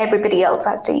meat, like everybody else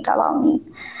has to eat halal meat.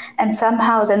 And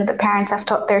somehow then the parents have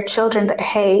taught their children that,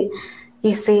 hey,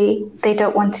 you see, they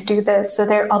don't want to do this, so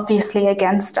they're obviously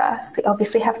against us. They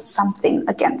obviously have something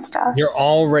against us. You're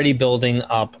already building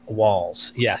up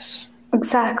walls. Yes.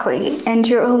 Exactly. And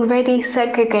you're already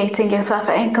segregating yourself,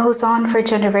 and it goes on for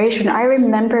generations. I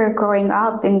remember growing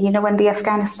up and, when the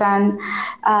Afghanistan,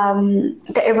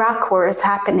 the Iraq war was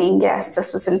happening. Yes,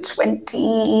 this was in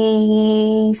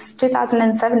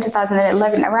 2007,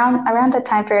 2011. Around that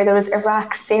time period, there was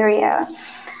Iraq, Syria,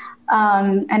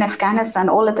 and Afghanistan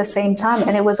all at the same time.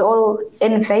 And it was all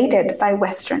invaded by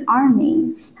Western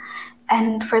armies.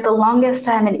 And for the longest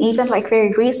time, and even like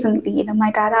very recently,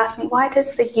 my dad asked me, why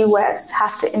does the US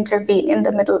have to intervene in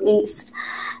the Middle East?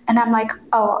 And I'm like,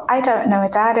 oh, I don't know,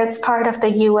 Dad. It's part of the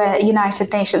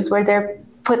United Nations where they're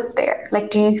put there. Like,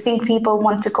 do you think people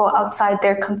want to go outside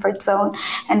their comfort zone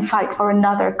and fight for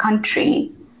another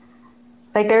country?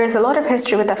 Like, there is a lot of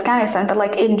history with Afghanistan, but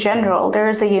like in general, there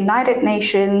is a United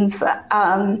Nations, that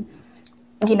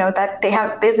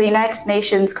there's a United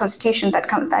Nations constitution that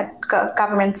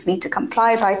governments need to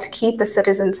comply by to keep the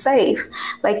citizens safe,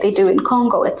 like they do in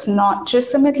Congo. It's not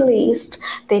just the Middle East.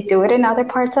 They do it in other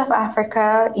parts of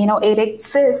Africa. It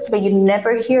exists, but you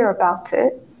never hear about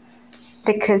it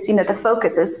because, the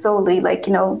focus is solely like,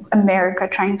 America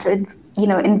trying to,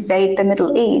 invade the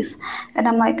Middle East. And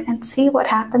I'm like, and see what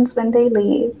happens when they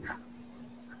leave.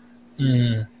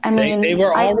 I mean, they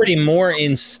were already more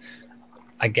in...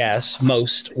 I guess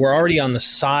most were already on the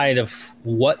side of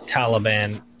what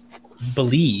Taliban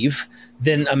believe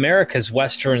than America's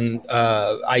Western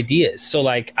ideas. So,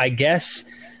 like, I guess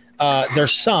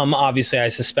there's some, obviously, I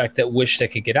suspect, that wish they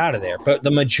could get out of there. But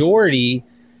the majority,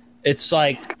 it's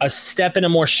like a step in a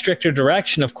more stricter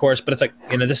direction, of course. But it's like,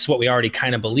 this is what we already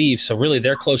kind of believe. So really,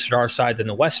 they're closer to our side than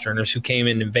the Westerners who came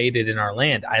and invaded in our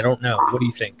land. I don't know. What do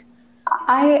you think?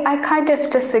 I kind of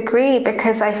disagree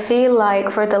because I feel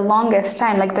like for the longest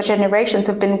time, like the generations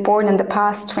who've been born in the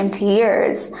past 20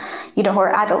 years, who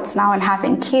are adults now and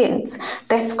having kids,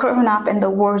 they've grown up in the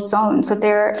war zone. So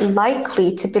they're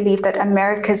likely to believe that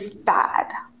America's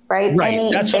bad, right?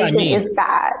 Any invasion is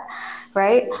bad,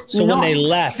 right? So when they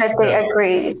left, that they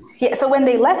agree. Yeah. So when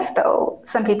they left, though,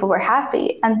 some people were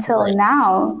happy until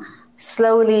now.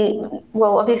 Slowly,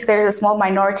 well, obviously there's a small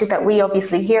minority that we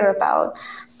obviously hear about.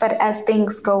 But as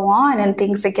things go on and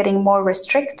things are getting more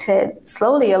restricted,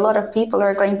 slowly a lot of people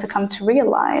are going to come to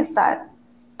realize that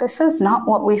this is not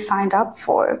what we signed up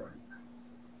for.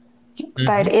 Mm-hmm.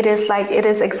 But it is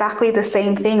exactly the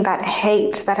same thing, that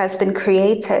hate that has been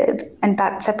created and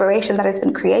that separation that has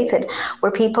been created,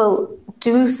 where people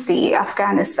do see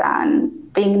Afghanistan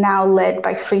being now led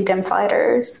by freedom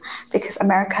fighters because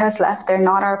America has left. They're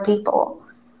not our people.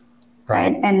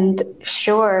 Right. And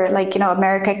sure,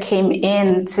 America came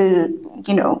in to,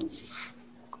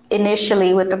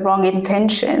 initially with the wrong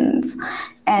intentions,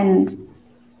 and,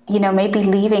 maybe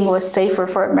leaving was safer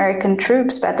for American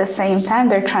troops, but at the same time,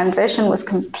 their transition was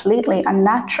completely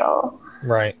unnatural.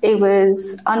 Right. It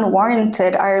was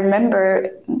unwarranted. I remember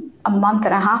a month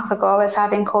and a half ago, I was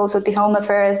having calls with the Home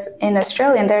Affairs in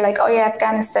Australia, and they're like, oh yeah,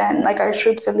 Afghanistan, like our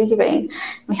troops are leaving.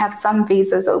 We have some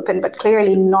visas open, but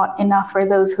clearly not enough for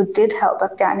those who did help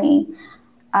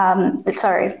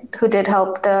who did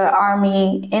help the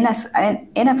army in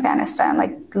Afghanistan,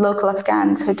 like local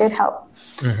Afghans who did help.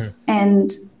 Mm-hmm.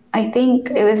 And I think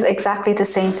it was exactly the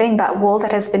same thing, that wall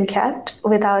that has been kept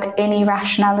without any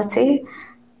rationality.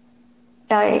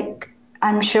 Like,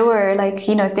 I'm sure,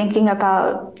 thinking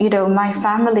about, my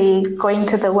family going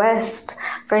to the West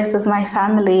versus my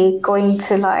family going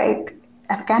to,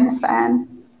 Afghanistan.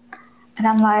 And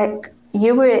I'm like,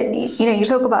 you would, you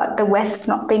talk about the West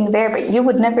not being there, but you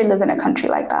would never live in a country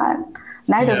like that.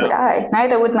 Neither would I.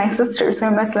 Neither would my sisters who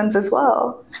are Muslims as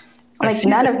well. Like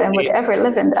none of them would ever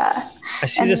live in that. I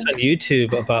see this on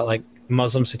YouTube about like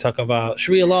Muslims who talk about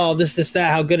Sharia law, this,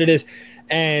 that, how good it is.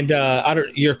 And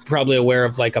you're probably aware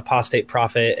of like Apostate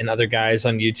Prophet and other guys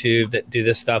on YouTube that do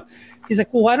this stuff. He's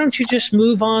like, well, why don't you just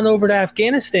move on over to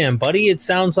Afghanistan, buddy? It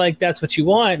sounds like that's what you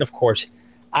want. And of course,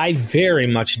 I very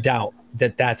much doubt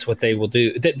that that's what they will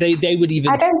do, that they would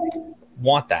even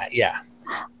want that. Yeah.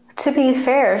 To be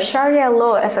fair, Sharia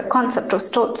law as a concept was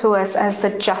taught to us as the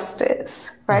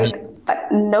justice, right? Mm-hmm.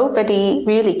 But nobody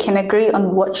really can agree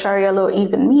on what Sharia law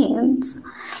even means.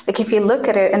 Like if you look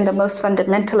at it in the most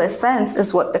fundamentalist sense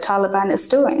is what the Taliban is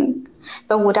doing.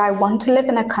 But would I want to live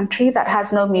in a country that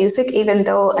has no music, even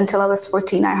though until I was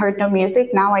 14, I heard no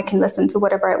music? Now I can listen to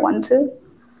whatever I want to.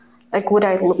 Like, would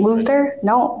I move there?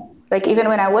 No. Like even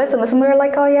when I was a Muslim, we were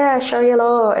like, oh yeah, Sharia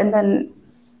law. And then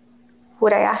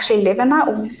would I actually live in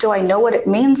that? Do I know what it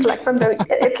means? Like from the,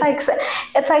 it's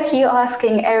like you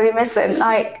asking every Muslim,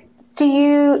 like, do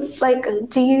you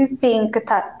think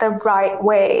that the right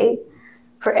way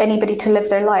for anybody to live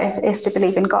their life is to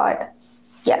believe in God?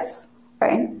 Yes,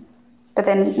 right? But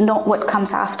then not what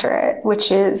comes after it,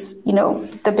 which is,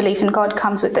 the belief in God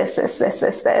comes with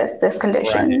this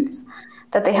conditions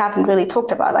that they haven't really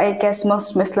talked about. I guess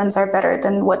most Muslims are better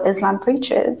than what Islam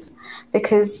preaches,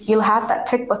 because you'll have that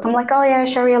tick with them like, oh yeah,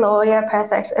 Sharia law, yeah,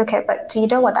 perfect. Okay, but do you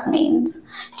know what that means?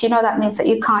 Do you know that means that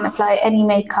you can't apply any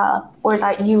makeup, or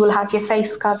that you will have your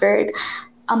face covered,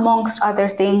 amongst other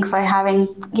things, like having,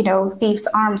 thieves'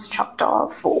 arms chopped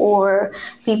off, or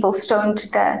people stoned to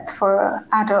death for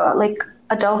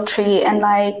adultery and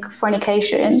like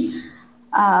fornication.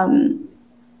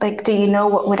 Like, do you know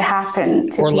what would happen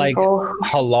to people? Or like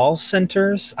halal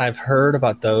centers, I've heard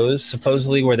about those,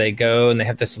 supposedly, where they go and they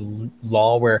have this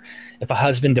law where if a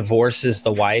husband divorces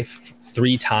the wife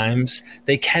 3 times,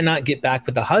 they cannot get back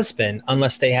with the husband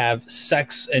unless they have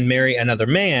sex and marry another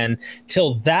man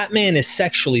till that man is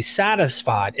sexually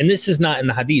satisfied. And this is not in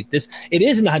the hadith. It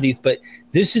is in the hadith, but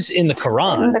this is in the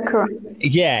Quran. In the Quran.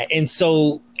 Yeah, and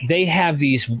so they have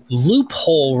these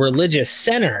loophole religious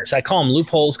centers. I call them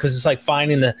loopholes because it's like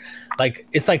finding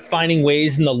finding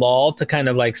ways in the law to kind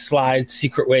of like slide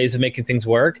secret ways of making things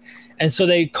work. And so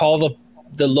they call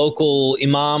the local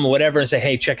imam or whatever and say,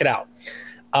 hey, check it out.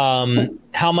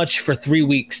 How much for 3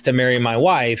 weeks to marry my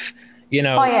wife?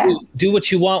 Do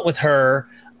what you want with her.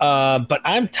 But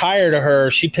I'm tired of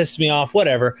her. She pissed me off,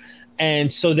 whatever.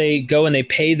 And so they go and they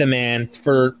pay the man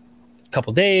for a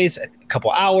couple days,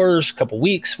 couple hours, couple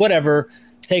weeks, whatever,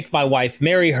 take my wife,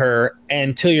 marry her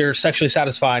until you're sexually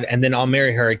satisfied, and then I'll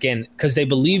marry her again, because they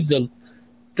believe the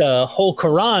whole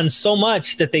Quran so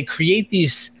much that they create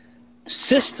these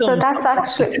systems. So that's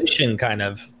actually kind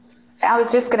of. I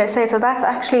was just going to say, so that's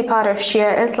actually part of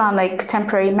Shia Islam, like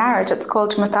temporary marriage. It's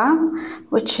called muta,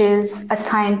 which is a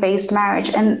time-based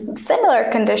marriage, and similar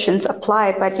conditions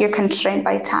apply, but you're constrained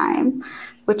by time.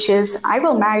 Which is, I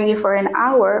will marry you for an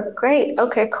hour. Great.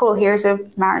 Okay, cool. Here's a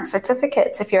marriage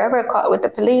certificate. So if you're ever caught with the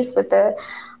police with a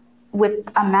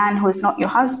man who is not your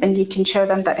husband, you can show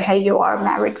them that, hey, you are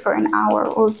married for an hour,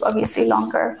 or obviously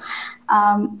longer.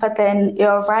 But then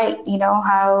you're right,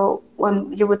 how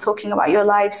when you were talking about your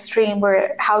live stream,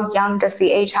 where how young does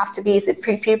the age have to be? Is it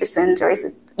prepubescent, or is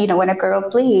it, when a girl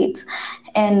bleeds?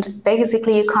 And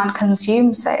basically you can't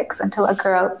consume sex until a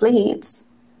girl bleeds.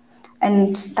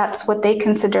 And that's what they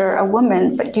consider a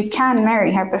woman, but you can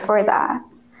marry her before that.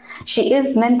 She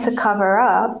is meant to cover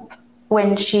up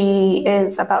when she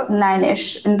is about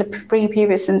 9-ish in the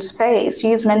prepubescent phase. She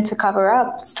is meant to cover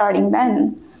up starting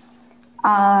then.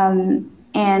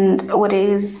 And what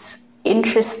is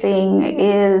interesting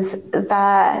is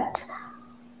that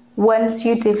once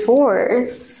you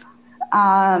divorce,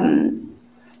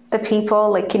 the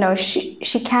people,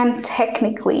 she can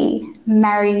technically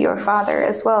marry your father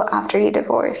as well after you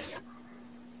divorce.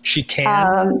 She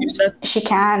can, you said? She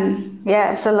can,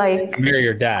 yeah. So marry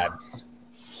your dad.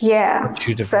 Yeah.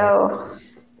 So,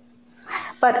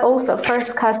 but also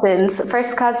first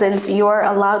cousins, you're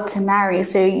allowed to marry.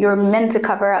 So you're meant to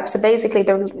cover up. So basically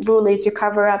the rule is you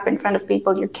cover up in front of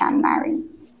people you can marry.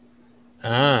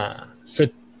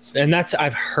 And that's,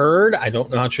 I've heard, I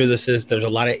don't know how true this is, there's a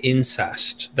lot of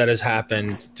incest that has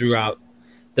happened throughout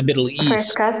the Middle East.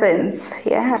 First cousins.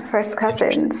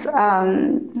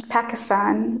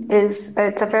 Pakistan it's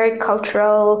a very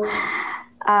cultural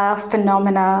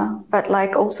phenomena, but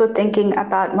also thinking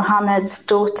about Muhammad's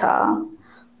daughter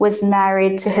was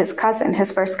married to his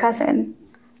first cousin,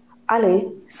 Ali.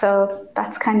 So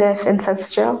that's kind of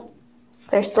incestual.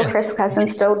 They're still first cousin,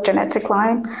 still genetic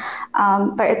line.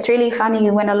 But it's really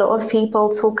funny when a lot of people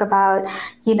talk about,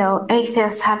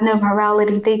 atheists have no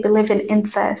morality, they believe in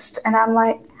incest. And I'm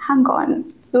like, hang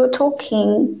on, we were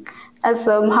talking as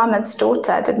though Muhammad's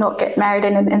daughter did not get married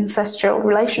in an incestual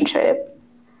relationship.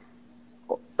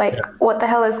 Like, what the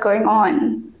hell is going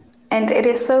on? And it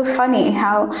is so funny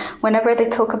how whenever they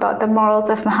talk about the morals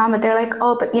of Muhammad, they're like,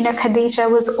 oh, but Khadija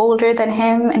was older than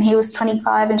him and he was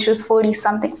 25 and she was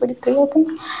 40-something, 43, I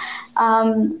think.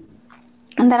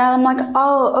 And then I'm like,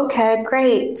 oh, okay,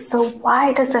 great. So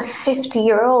why does a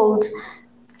 50-year-old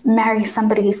marry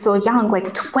somebody so young,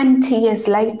 like 20 years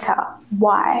later?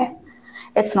 Why?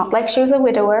 It's not like she was a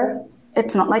widower.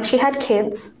 It's not like she had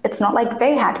kids. It's not like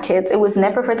they had kids. It was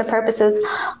never for the purposes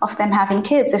of them having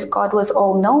kids. If God was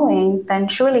all-knowing, then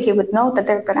surely he would know that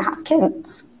they're going to have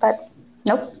kids. But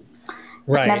nope.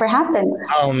 Right. It never happened.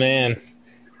 Oh, man.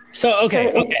 So,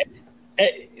 okay.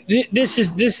 This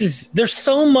is, there's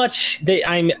so much that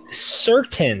I'm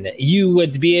certain you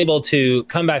would be able to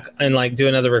come back and like do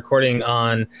another recording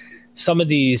on some of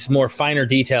these more finer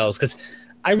details, because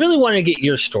I really want to get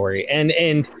your story.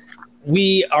 And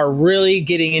we are really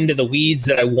getting into the weeds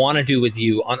that I want to do with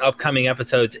you on upcoming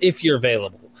episodes if you're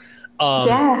available.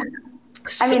 Yeah.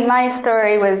 So, I mean, my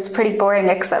story was pretty boring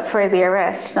except for the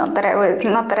arrest. Not that I would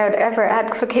ever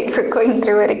advocate for going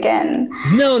through it again.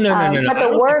 No. But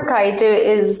the work I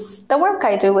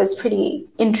do was pretty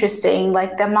interesting.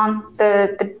 Like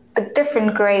the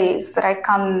different grays that I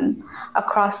come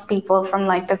across people from,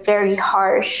 like the very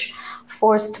harsh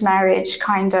forced marriage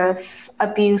kind of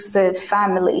abusive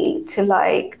family to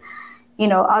like,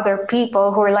 other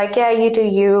people who are like, yeah, you do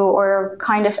you, or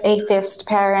kind of atheist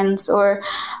parents, or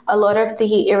a lot of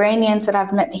the Iranians that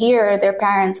I've met here, their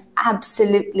parents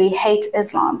absolutely hate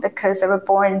Islam because they were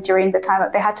born during the time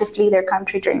they had to flee their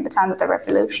country during the time of the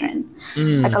revolution.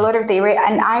 Like a lot of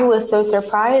and I was so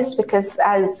surprised because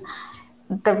as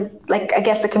I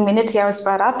guess the community I was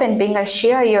brought up in, being a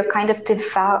Shia, you're kind of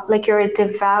devout, like you're a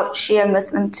devout Shia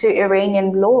Muslim to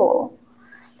Iranian law.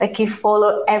 Like you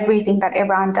follow everything that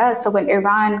Iran does. So when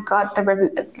Iran had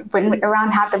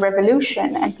the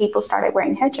revolution and people started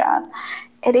wearing hijab,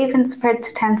 it even spread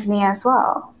to Tanzania as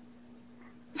well.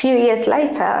 A few years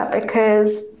later,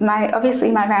 because my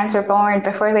parents were born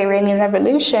before the Iranian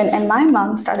Revolution, and my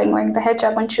mom started wearing the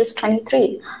hijab when she was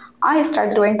 23. I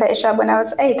started wearing the hijab when I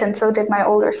was 8, and so did my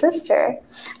older sister.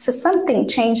 So something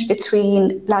changed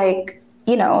between,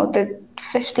 the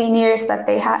 15 years that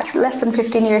they had, less than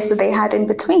 15 years that they had in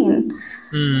between.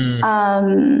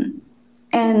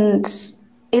 And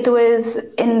it was,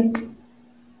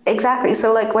 exactly.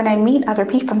 So like when I meet other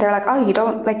people, they're like, oh, you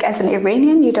don't, like as an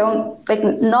Iranian, you don't, like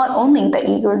not only that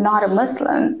you're not a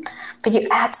Muslim, but you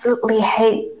absolutely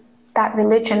hate that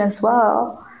religion as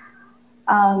well.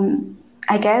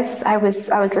 I guess I was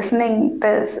listening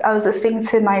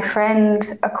to my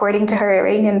friend according to her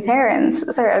Iranian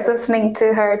parents. Sorry, I was listening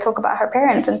to her talk about her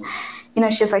parents, and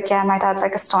she's like, yeah, my dad's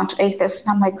like a staunch atheist.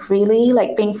 And I'm like, really?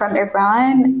 Like being from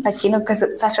Iran, like, because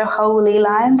it's such a holy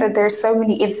land and there's so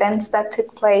many events that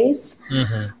took place.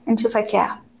 And she's like,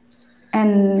 yeah.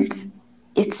 And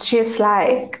it's just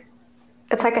like,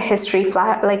 it's like a history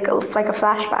like a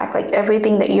flashback, like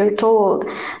everything that you're told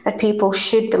that people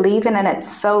should believe in, and it's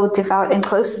so devout and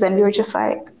close to them. You're just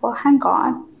like, well, hang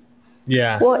on.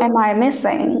 Yeah. What am I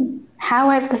missing? How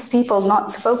have these people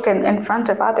not spoken in front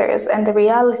of others? And the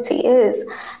reality is,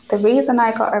 the reason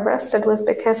I got arrested was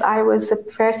because I was the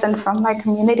person from my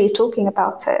community talking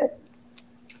about it.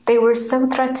 They were so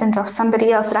threatened of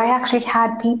somebody else that I actually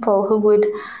had people who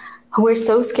were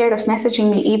so scared of messaging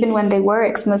me even when they were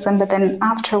ex-Muslim, but then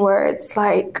afterwards,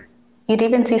 like, you'd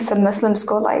even see some Muslims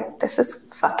go like, this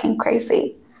is fucking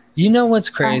crazy. You know what's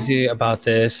crazy about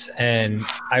this, and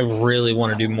I really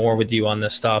want to do more with you on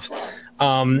this stuff.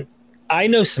 I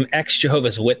know some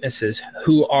ex-Jehovah's Witnesses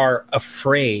who are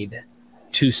afraid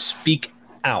to speak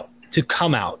out, to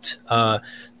come out.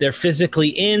 They're physically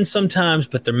in sometimes,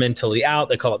 but they're mentally out.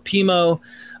 They call it PMO.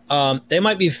 They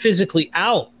might be physically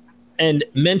out and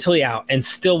mentally out and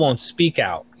still won't speak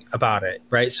out about it,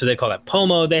 right? So they call that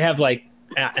POMO. They have like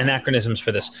anachronisms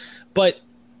for this, but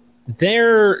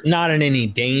they're not in any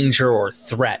danger or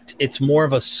threat. It's more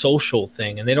of a social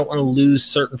thing, and they don't want to lose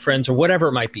certain friends or whatever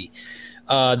it might be.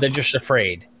 They're just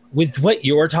afraid. With what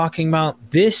you're talking about,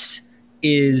 this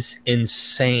is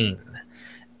insane.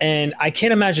 And I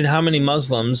can't imagine how many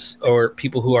Muslims or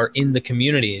people who are in the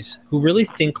communities who really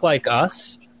think like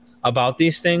us about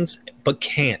these things, but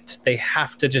can't. They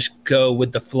have to just go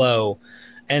with the flow.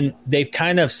 And they've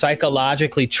kind of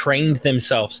psychologically trained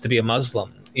themselves to be a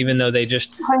Muslim, even though they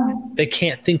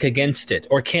can't think against it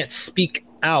or can't speak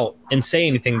out and say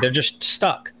anything. They're just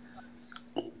stuck.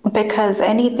 Because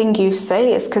anything you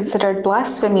say is considered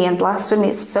blasphemy, and blasphemy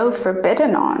is so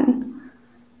forbidden on.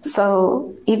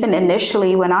 So even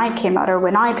initially when I came out, or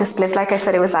when I disbelieved, like I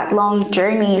said, it was that long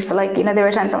journey. So like, you know, there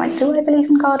were times I'm like, do I believe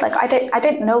in God? Like I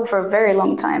didn't know for a very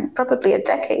long time, probably a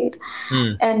decade.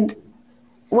 And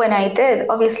when I did,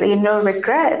 obviously no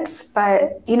regrets,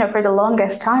 but you know, for the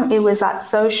longest time, it was that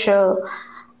social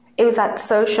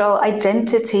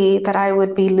identity that I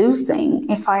would be losing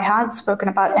if I had spoken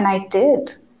about, and I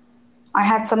did. I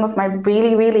had some of my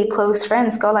really, really close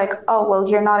friends go like, oh, well,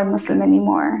 you're not a Muslim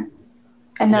anymore.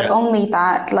 And not only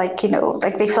that, like, you know,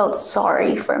 like they felt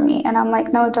sorry for me. And I'm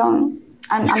like, no, don't.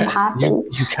 I'm happy.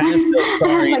 You kind of feel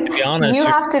sorry, like, to be honest. You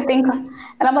have to think,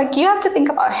 and I'm like, you have to think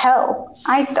about hell.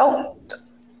 I don't.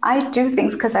 I do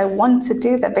things because I want to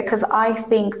do that, because I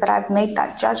think that I've made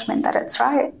that judgment that it's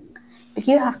right. But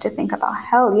you have to think about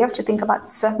hell. You have to think about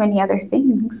so many other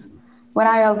things. When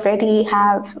I already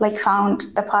have like found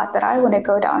the path that I want to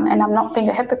go down, and I'm not being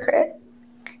a hypocrite.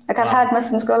 Like I've had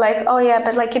Muslims go like, oh yeah,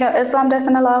 but like, you know, Islam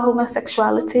doesn't allow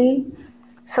homosexuality.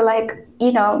 So like,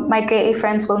 you know, my gay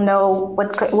friends will know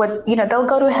what, you know, they'll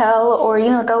go to hell, or, you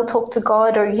know, they'll talk to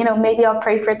God, or, you know, maybe I'll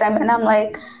pray for them. And I'm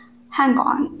like, hang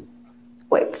on,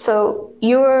 wait, so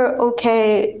you're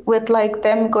okay with like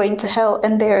them going to hell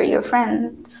and they're your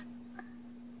friends?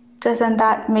 Doesn't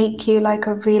that make you like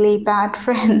a really bad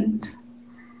friend?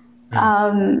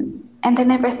 And they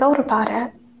never thought about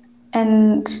it.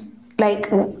 And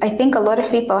like, I think a lot of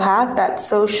people have that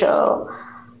social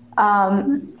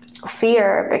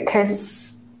fear,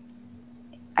 because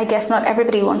I guess not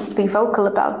everybody wants to be vocal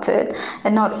about it,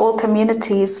 and not all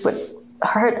communities would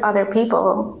hurt other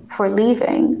people for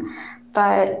leaving.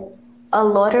 But a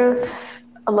lot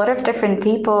of different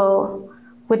people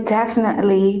would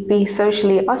definitely be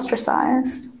socially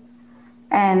ostracized.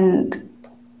 And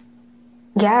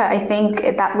yeah, I think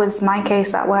that was my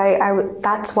case.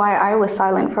 That's why I was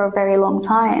silent for a very long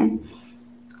time,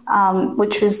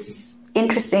 which was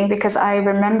interesting, because I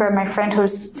remember my friend who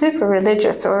was super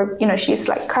religious, or, you know, she used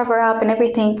to like cover up and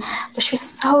everything, but she was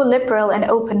so liberal and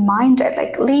open-minded,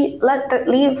 like leave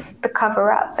the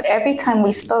cover up. But every time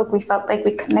we spoke, we felt like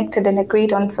we connected and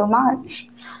agreed on so much.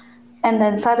 And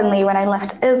then suddenly when I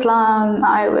left Islam,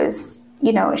 I was,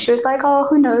 you know, she was like, oh,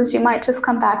 who knows, you might just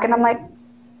come back. And I'm like,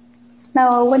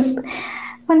 no,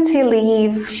 once you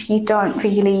leave, you don't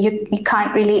really, you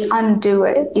can't really undo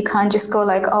it. You can't just go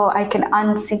like, oh, I can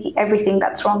unsee everything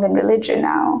that's wrong in religion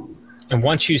now. And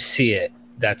once you see it,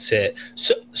 that's it.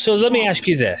 So let me ask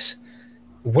you this.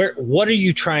 What are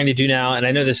you trying to do now? And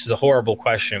I know this is a horrible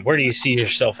question. Where do you see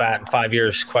yourself at in 5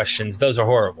 years? Questions. Those are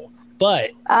horrible.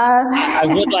 But I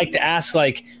would like to ask,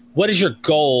 like, what is your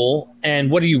goal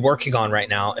and what are you working on right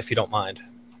now, if you don't mind?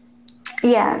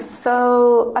 Yeah,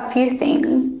 so a few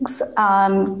things.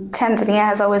 Tanzania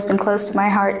has always been close to my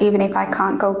heart, even if I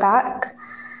can't go back.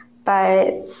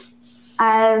 But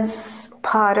as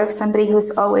part of somebody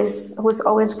who's always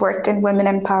worked in women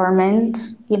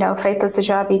empowerment, you know, Faith as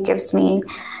Hijabi gives me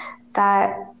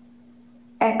that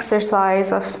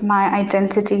exercise of my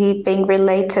identity being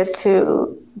related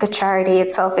to the charity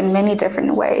itself in many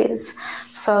different ways.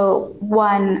 So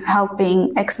one,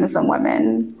 helping ex-Muslim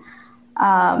women.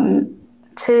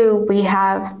 Two, we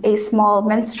have a small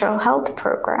menstrual health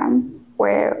program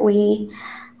where we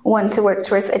want to work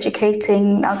towards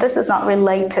educating. Now, this is not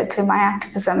related to my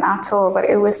activism at all, but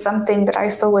it was something that I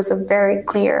saw was a very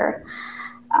clear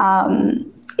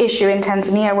issue in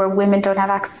Tanzania, where women don't have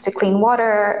access to clean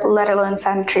water, let alone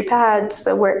sanitary pads.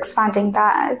 So we're expanding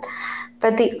that.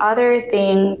 But the other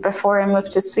thing before I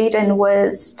moved to Sweden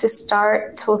was to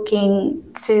start talking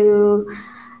to,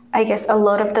 I guess, a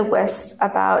lot of the West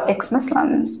about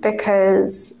ex-Muslims,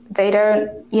 because they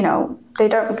don't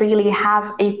really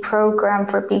have a program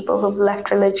for people who've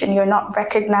left religion. You're not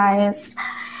recognized.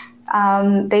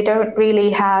 They don't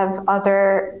really have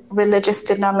other religious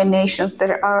denominations that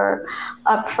are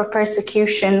up for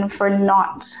persecution for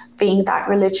not being that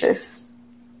religious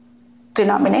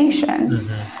denomination.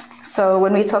 Mm-hmm. So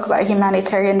when we talk about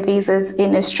humanitarian visas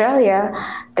in Australia,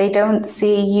 they don't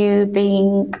see you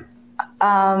being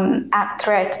at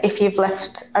threat if you've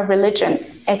left a religion,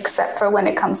 except for when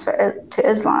it comes to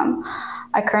Islam.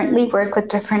 I currently work with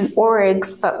different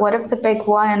orgs, but one of the big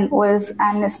one was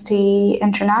Amnesty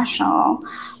International,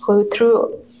 who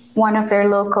through one of their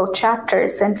local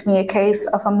chapters sent me a case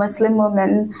of a Muslim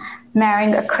woman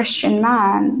marrying a Christian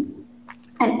man,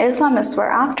 and Islamists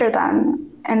were after them.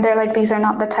 And they're like, these are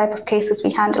not the type of cases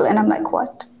we handle. And I'm like,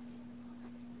 what?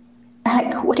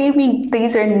 like, what do you mean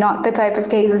these are not the type of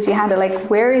cases you handle? Like,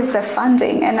 where is the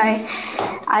funding? And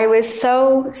I was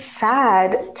so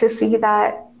sad to see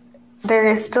that there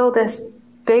is still this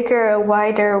bigger,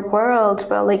 wider world.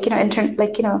 Well, like,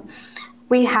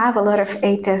 we have a lot of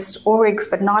atheist orgs,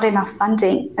 but not enough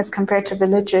funding as compared to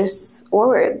religious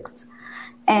orgs.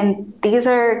 And these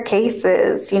are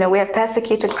cases, we have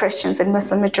persecuted Christians in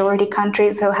Muslim majority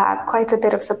countries who have quite a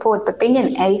bit of support, but being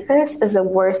an atheist is the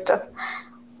worst of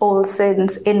all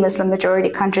sins in Muslim majority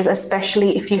countries,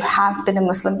 especially if you have been a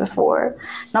Muslim before.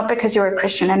 Not because you're a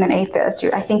Christian and an atheist.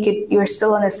 I think you're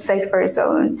still in a safer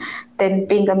zone than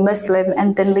being a Muslim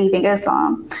and then leaving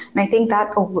Islam. And I think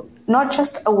that not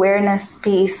just awareness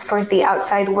piece for the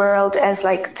outside world as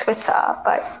like Twitter,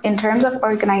 but in terms of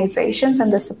organizations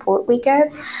and the support we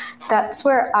get, that's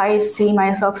where I see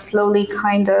myself slowly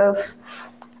kind of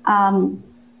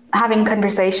having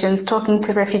conversations, talking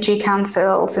to refugee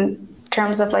councils, and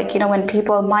terms of like, when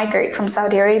people migrate from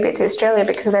Saudi Arabia to Australia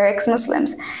because they're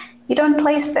ex-Muslims, you don't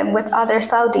place them with other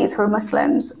Saudis who are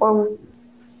Muslims or,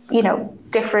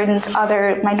 different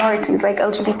other minorities like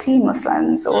LGBT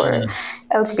Muslims or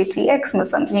LGBT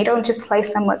ex-Muslims, and you don't just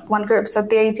place them with one group. So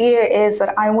the idea is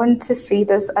that I want to see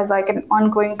this as like an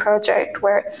ongoing project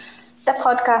where the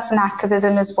podcast and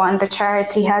activism is one. The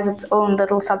charity has its own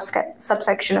little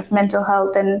subsection of mental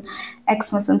health and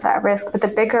ex-Muslims at risk. But the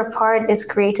bigger part is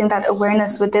creating that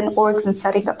awareness within orgs and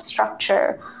setting up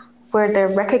structure where they're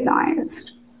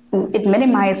recognized. It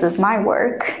minimizes my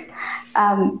work,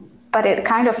 but it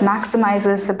kind of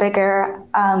maximizes the bigger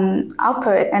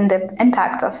output and the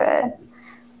impact of it.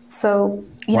 So,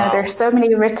 there's so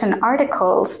many written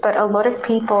articles, but a lot of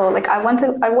people, like, I want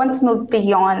to move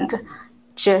beyond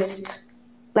just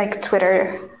like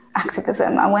Twitter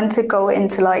activism. I want to go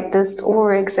into like this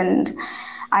orgs, and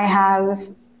I have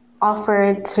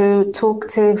offered to talk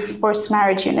to forced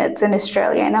marriage units in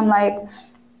Australia. And I'm like,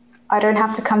 I don't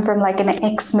have to come from like an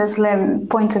ex-Muslim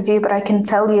point of view, but I can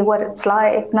tell you what it's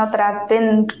like. Not that I've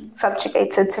been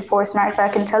subjugated to forced marriage, but I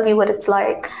can tell you what it's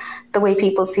like, the way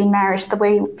people see marriage, the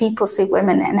way people see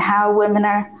women, and how women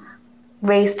are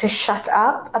raised to shut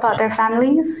up about their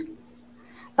families.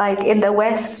 Like in the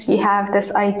West, you have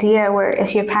this idea where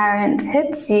if your parent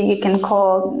hits you, you can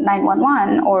call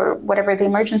 911 or whatever the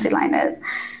emergency line is.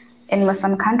 In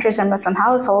Muslim countries or Muslim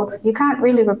households, you can't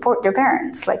really report your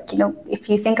parents. Like, if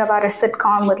you think about a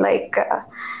sitcom with like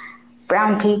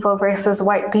brown people versus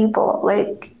white people,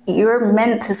 like, you're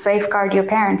meant to safeguard your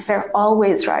parents. They're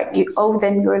always right. You owe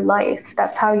them your life.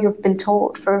 That's how you've been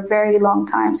told for a very long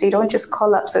time. So you don't just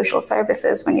call up social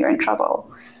services when you're in trouble.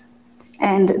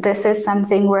 And this is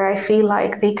something where I feel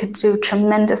like they could do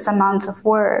tremendous amount of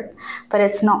work, but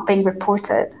it's not being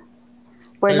reported.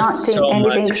 We're not doing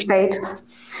anything state.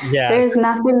 Yeah. There's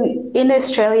nothing in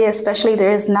Australia, especially,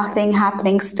 there is nothing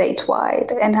happening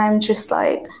statewide. And I'm just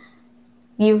like,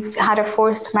 you've had a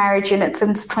forced marriage unit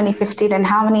since 2015, and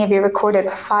how many of you recorded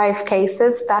 5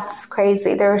 cases? That's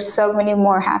crazy. There are so many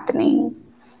more happening.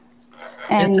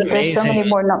 And there's so many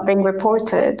more not being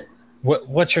reported.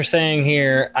 What you're saying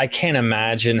here, I can't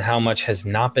imagine how much has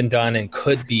not been done and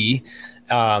could be.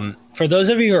 For those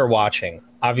of you who are watching,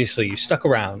 obviously you stuck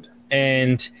around,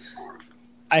 and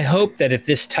I hope that if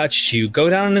this touched you,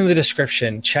 go down in the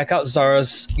description, check out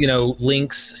Zara's,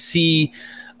 links, see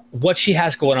what she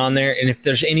has going on there. And if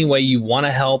there's any way you want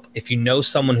to help, if you know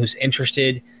someone who's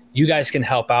interested, you guys can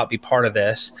help out, be part of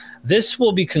this. This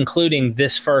will be concluding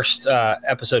this first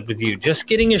episode with you, just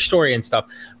getting your story and stuff.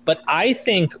 But I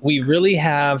think we really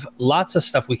have lots of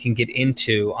stuff we can get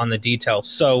into on the details.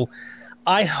 So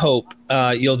I hope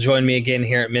you'll join me again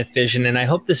here at MythVision. And I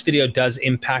hope this video does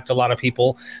impact a lot of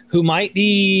people who might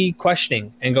be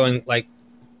questioning and going like,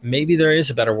 maybe there is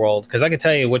a better world. Because I can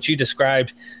tell you what you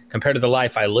described compared to the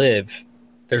life I live,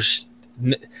 this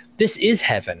is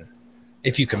heaven.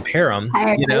 If you compare them,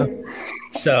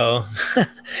 So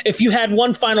if you had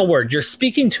one final word, you're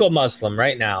speaking to a Muslim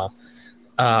right now,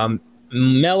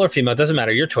 male or female, doesn't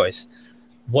matter, your choice.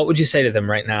 What would you say to them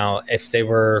right now if they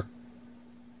were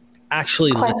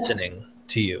actually listening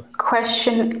to you?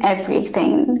 Question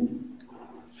everything.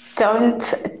 Don't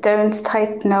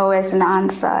type no as an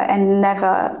answer, and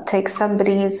never take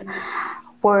somebody's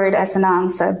word as an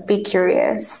answer. Be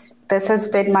curious. This has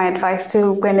been my advice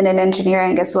to women in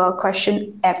engineering as well.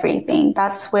 Question everything.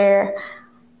 That's where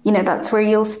that's where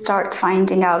you'll start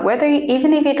finding out whether,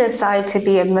 even if you decide to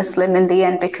be a Muslim in the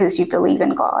end because you believe in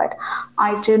God,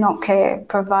 I do not care,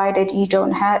 provided you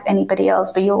don't hurt anybody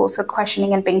else, but you're also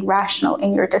questioning and being rational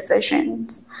in your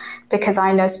decisions. Because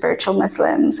I know spiritual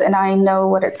Muslims, and I know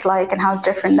what it's like and how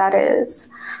different that is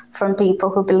from people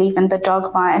who believe in the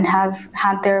dogma and have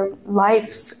had their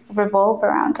lives revolve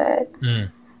around it.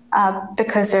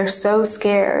 Because they're so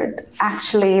scared.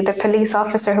 Actually, the police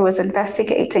officer who was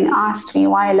investigating asked me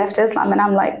why I left Islam, and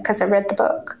I'm like, because I read the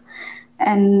book.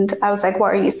 And I was like, what,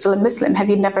 are you still a Muslim? Have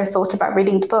you never thought about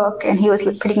reading the book? And he was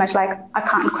pretty much like, I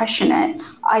can't question it.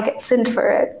 I get sinned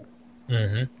for it.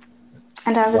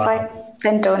 And I was like,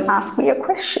 then don't ask me a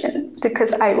question,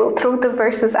 because I will throw the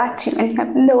verses at you and you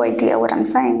have no idea what I'm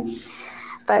saying.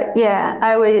 But yeah,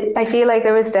 I feel like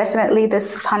there was definitely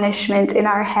this punishment in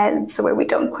our heads where we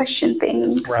don't question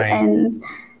things. Right. And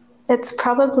it's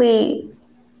probably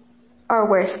our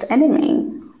worst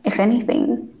enemy, if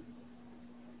anything.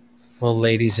 Well,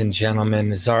 ladies and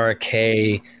gentlemen, Zara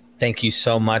Kay, thank you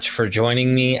so much for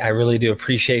joining me. I really do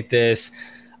appreciate this.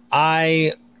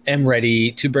 I am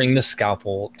ready to bring the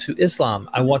scalpel to Islam.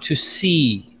 I want to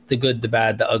see the good, the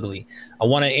bad, the ugly. I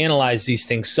want to analyze these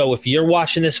things. So if you're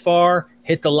watching this far,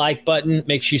 hit the like button,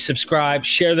 make sure you subscribe,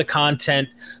 share the content,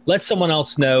 let someone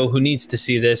else know who needs to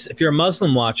see this. If you're a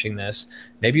Muslim watching this,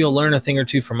 maybe you'll learn a thing or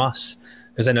two from us,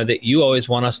 because I know that you always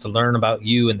want us to learn about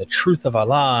you and the truth of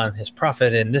Allah and his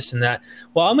prophet and this and that.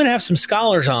 Well, I'm going to have some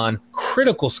scholars on,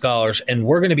 critical scholars, and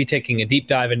we're going to be taking a deep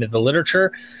dive into the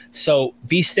literature. So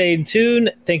stay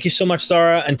tuned. Thank you so much,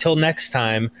 Zara. Until next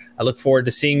time, I look forward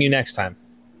to seeing you next time.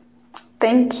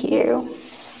 Thank you.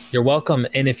 You're welcome.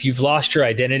 And if you've lost your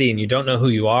identity and you don't know who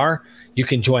you are, you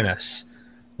can join us.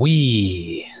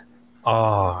 We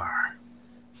are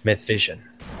MythVision.